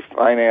to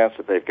refinance,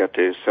 that they've got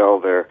to sell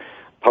their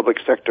public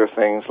sector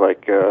things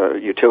like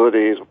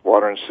utilities,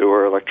 water and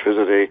sewer,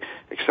 electricity,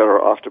 et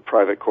cetera, off to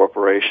private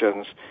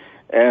corporations.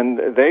 And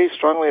they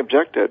strongly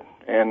objected.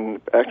 And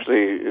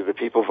actually, the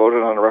people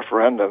voted on a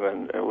referendum,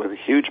 and with a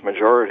huge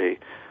majority,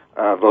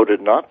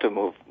 voted not to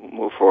move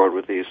forward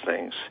with these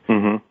things.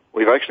 Mm-hmm.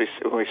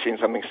 We've seen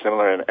something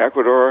similar in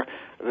Ecuador.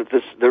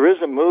 There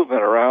is a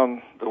movement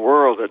around the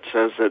world that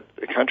says that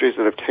the countries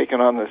that have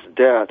taken on this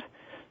debt,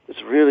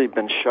 it's really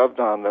been shoved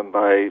on them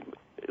by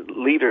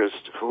leaders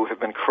who have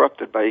been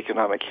corrupted by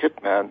economic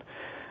hitmen.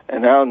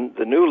 And now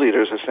the new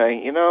leaders are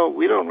saying,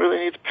 we don't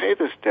really need to pay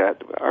this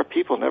debt. Our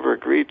people never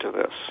agreed to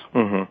this.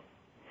 Mm-hmm.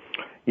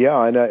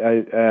 Yeah,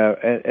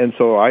 and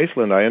so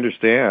Iceland, I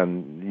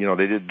understand,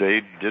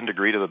 they didn't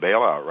agree to the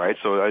bailout, right?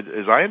 So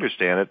as I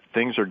understand it,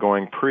 things are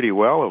going pretty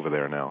well over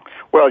there now.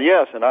 Well,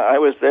 yes, and I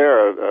was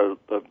there a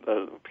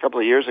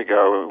couple of years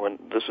ago when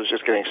this was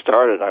just getting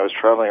started. I was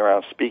traveling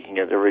around speaking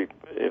at every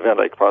event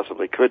I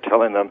possibly could,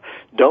 telling them,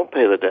 don't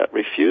pay the debt,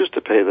 refuse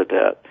to pay the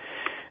debt.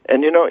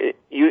 And you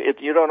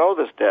don't owe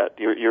this debt.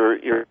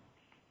 You're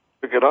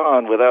get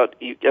on without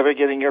ever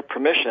getting your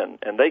permission,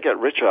 and they got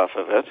rich off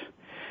of it.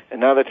 And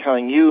now they're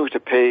telling you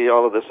to pay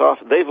all of this off.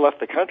 They've left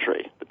the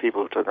country, the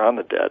people who took on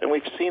the debt. And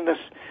we've seen this,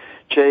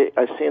 Jay,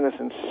 I've seen this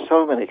in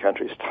so many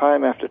countries,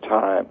 time after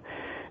time.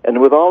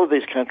 And with all of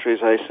these countries,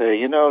 I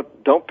say,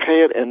 don't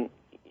pay it, and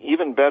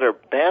even better,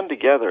 band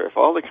together. If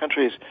all the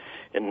countries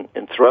in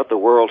throughout the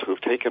world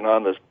who've taken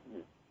on this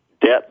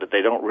debt that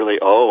they don't really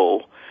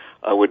owe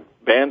would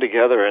band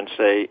together and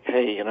say,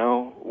 hey,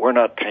 we're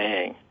not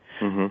paying.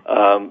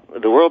 Mm-hmm.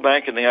 The World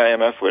Bank and the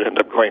IMF would end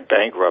up going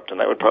bankrupt,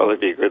 and that would probably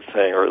be a good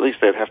thing, or at least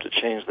they'd have to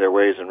change their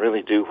ways and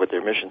really do what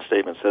their mission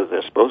statement says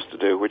they're supposed to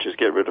do, which is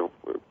get rid of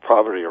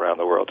poverty around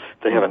the world.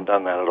 They haven't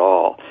done that at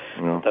all.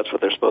 Yeah. That's what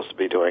they're supposed to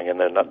be doing, and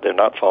they're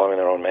not following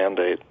their own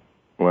mandate.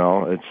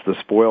 Well, it's the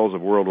spoils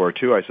of World War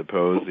II, I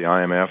suppose, the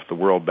IMF, the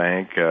World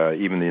Bank,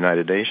 even the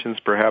United Nations,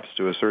 perhaps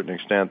to a certain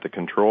extent, the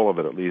control of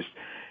it at least.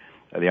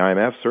 The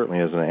IMF certainly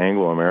is an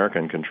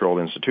Anglo-American controlled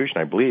institution.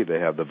 I believe they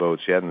have the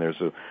votes yet, and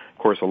there's, of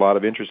course, a lot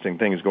of interesting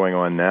things going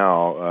on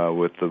now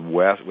with the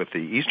West, with the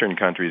Eastern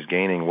countries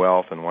gaining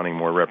wealth and wanting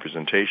more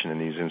representation in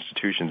these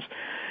institutions.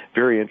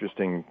 Very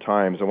interesting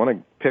times. I want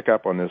to pick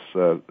up on this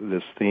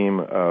theme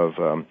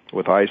of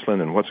with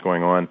Iceland and what's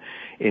going on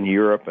in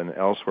Europe and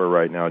elsewhere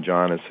right now,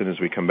 John. As soon as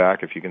we come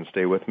back, if you can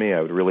stay with me, I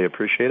would really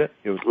appreciate it.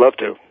 Love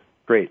to.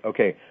 Great.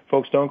 Okay,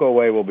 folks, don't go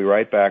away. We'll be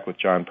right back with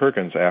John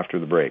Perkins after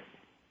the break.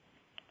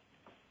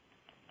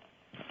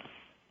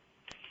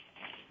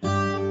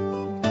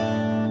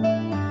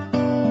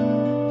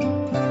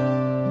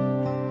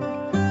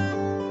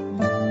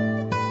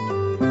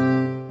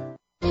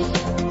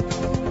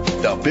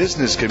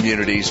 Business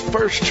community's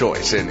first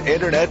choice in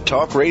Internet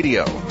Talk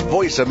Radio.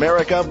 Voice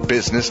America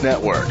Business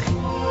Network.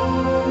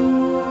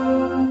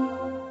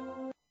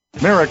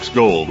 Merrick's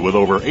Gold, with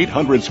over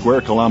 800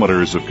 square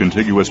kilometers of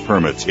contiguous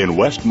permits in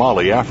West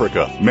Mali,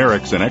 Africa.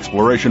 Merrick's and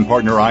exploration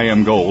partner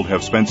IM Gold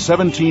have spent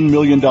 $17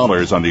 million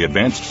on the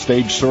advanced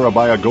stage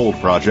Surabaya Gold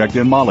project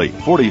in Mali.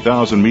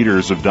 40,000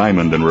 meters of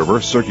diamond and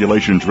reverse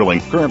circulation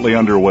drilling currently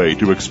underway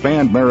to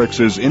expand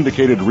Merrick's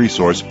indicated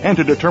resource and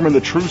to determine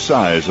the true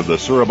size of the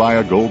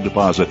Surabaya Gold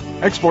deposit.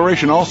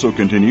 Exploration also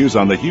continues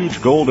on the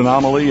huge gold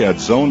anomaly at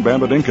Zone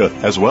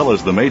Bambadinka, as well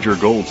as the major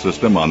gold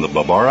system on the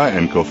Babara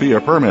and Kofia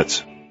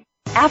permits.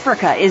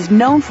 Africa is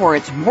known for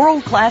its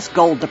world-class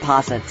gold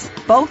deposits.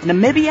 Both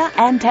Namibia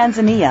and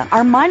Tanzania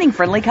are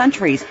mining-friendly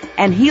countries,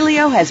 and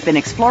Helio has been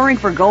exploring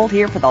for gold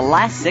here for the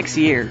last 6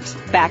 years.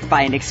 Backed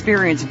by an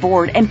experienced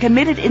board and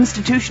committed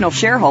institutional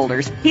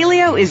shareholders,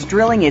 Helio is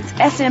drilling its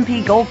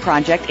SMP Gold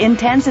project in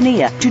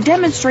Tanzania to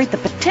demonstrate the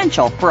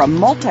potential for a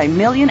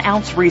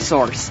multi-million-ounce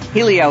resource.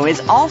 Helio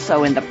is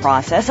also in the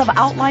process of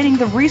outlining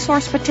the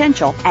resource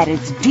potential at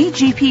its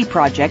DGP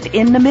project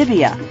in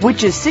Namibia,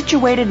 which is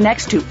situated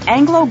next to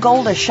Anglo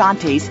Gold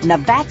Ashanti's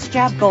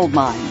Navatsjab Gold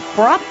Mine.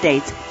 For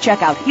updates,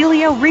 check out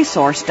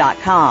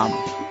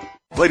helioresource.com.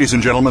 Ladies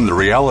and gentlemen, the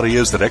reality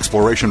is that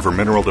exploration for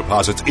mineral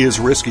deposits is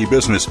risky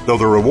business, though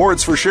the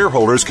rewards for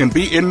shareholders can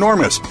be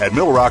enormous. At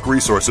Mill Rock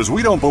Resources,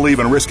 we don't believe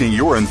in risking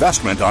your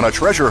investment on a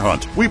treasure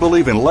hunt. We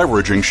believe in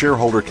leveraging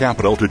shareholder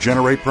capital to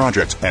generate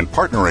projects and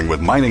partnering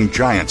with mining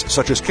giants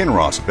such as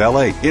Kinross,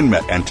 Vale,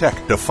 Inmet, and Teck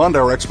to fund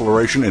our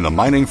exploration in the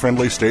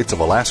mining-friendly states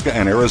of Alaska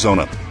and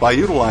Arizona. By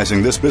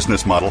utilizing this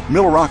business model,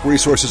 Mill Rock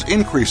Resources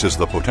increases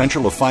the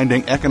potential of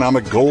finding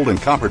economic gold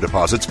and copper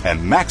deposits and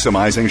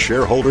maximizing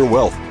shareholder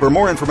wealth. For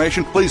more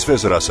information, please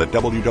visit us at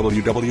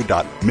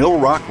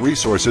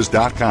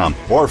www.millrockresources.com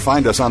or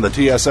find us on the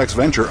TSX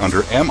Venture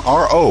under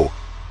MRO.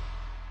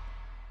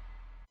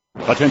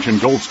 Attention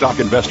gold stock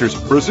investors,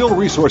 Brazil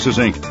Resources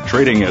Inc.,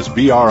 trading as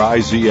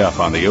BRIZF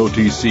on the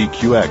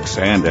OTCQX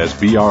and as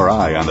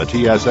BRI on the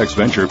TSX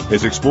Venture,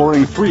 is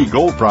exploring 3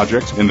 gold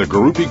projects in the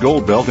Gurupi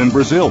Gold Belt in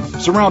Brazil.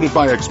 Surrounded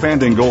by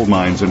expanding gold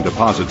mines and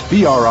deposits,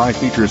 BRI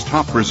features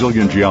top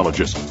Brazilian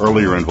geologists,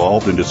 earlier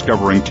involved in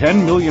discovering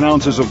 10 million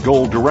ounces of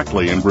gold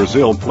directly in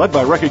Brazil, led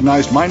by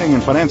recognized mining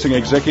and financing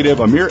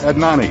executive Amir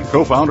Adnani,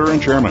 co-founder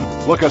and chairman.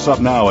 Look us up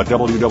now at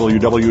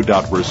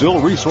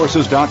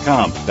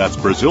www.brazilresources.com. That's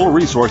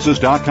BrazilResources.com.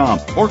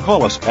 Or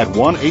call us at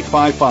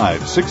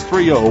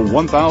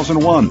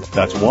 1-855-630-1001.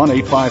 That's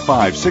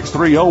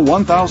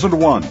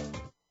 1-855-630-1001.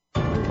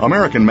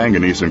 American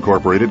Manganese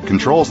Incorporated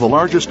controls the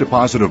largest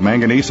deposit of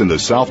manganese in the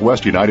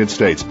southwest United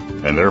States,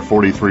 and their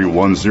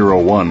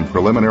 43101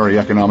 preliminary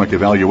economic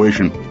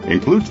evaluation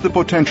includes the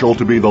potential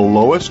to be the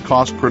lowest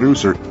cost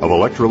producer of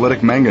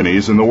electrolytic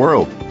manganese in the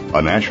world.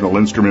 A National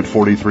Instrument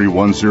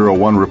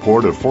 43101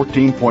 report of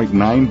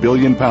 14.9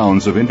 billion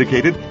pounds of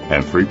indicated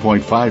and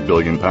 3.5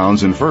 billion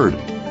pounds inferred.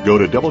 Go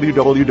to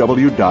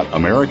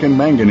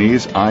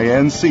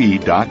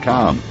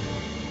www.americanmanganeseinc.com.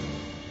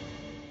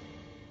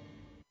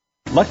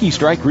 Lucky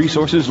Strike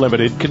Resources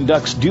Limited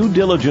conducts due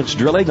diligence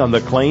drilling on the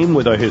claim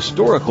with a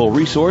historical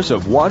resource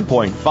of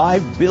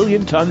 1.5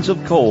 billion tons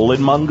of coal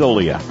in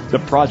Mongolia. The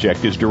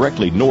project is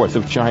directly north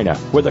of China,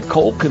 where the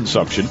coal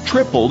consumption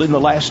tripled in the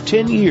last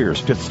 10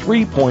 years to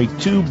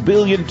 3.2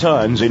 billion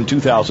tons in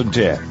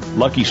 2010.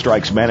 Lucky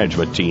Strike's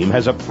management team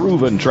has a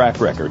proven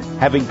track record,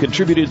 having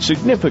contributed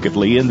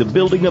significantly in the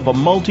building of a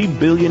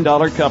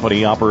multi-billion-dollar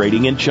company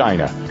operating in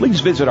China.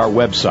 Please visit our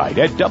website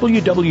at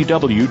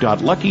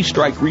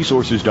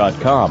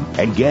www.luckystrikeresources.com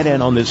and get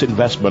in on this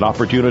investment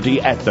opportunity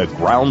at the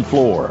ground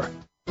floor.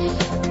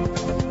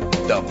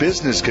 The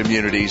business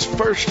community's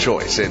first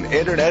choice in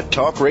Internet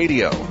Talk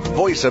Radio.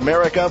 Voice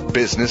America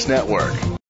Business Network.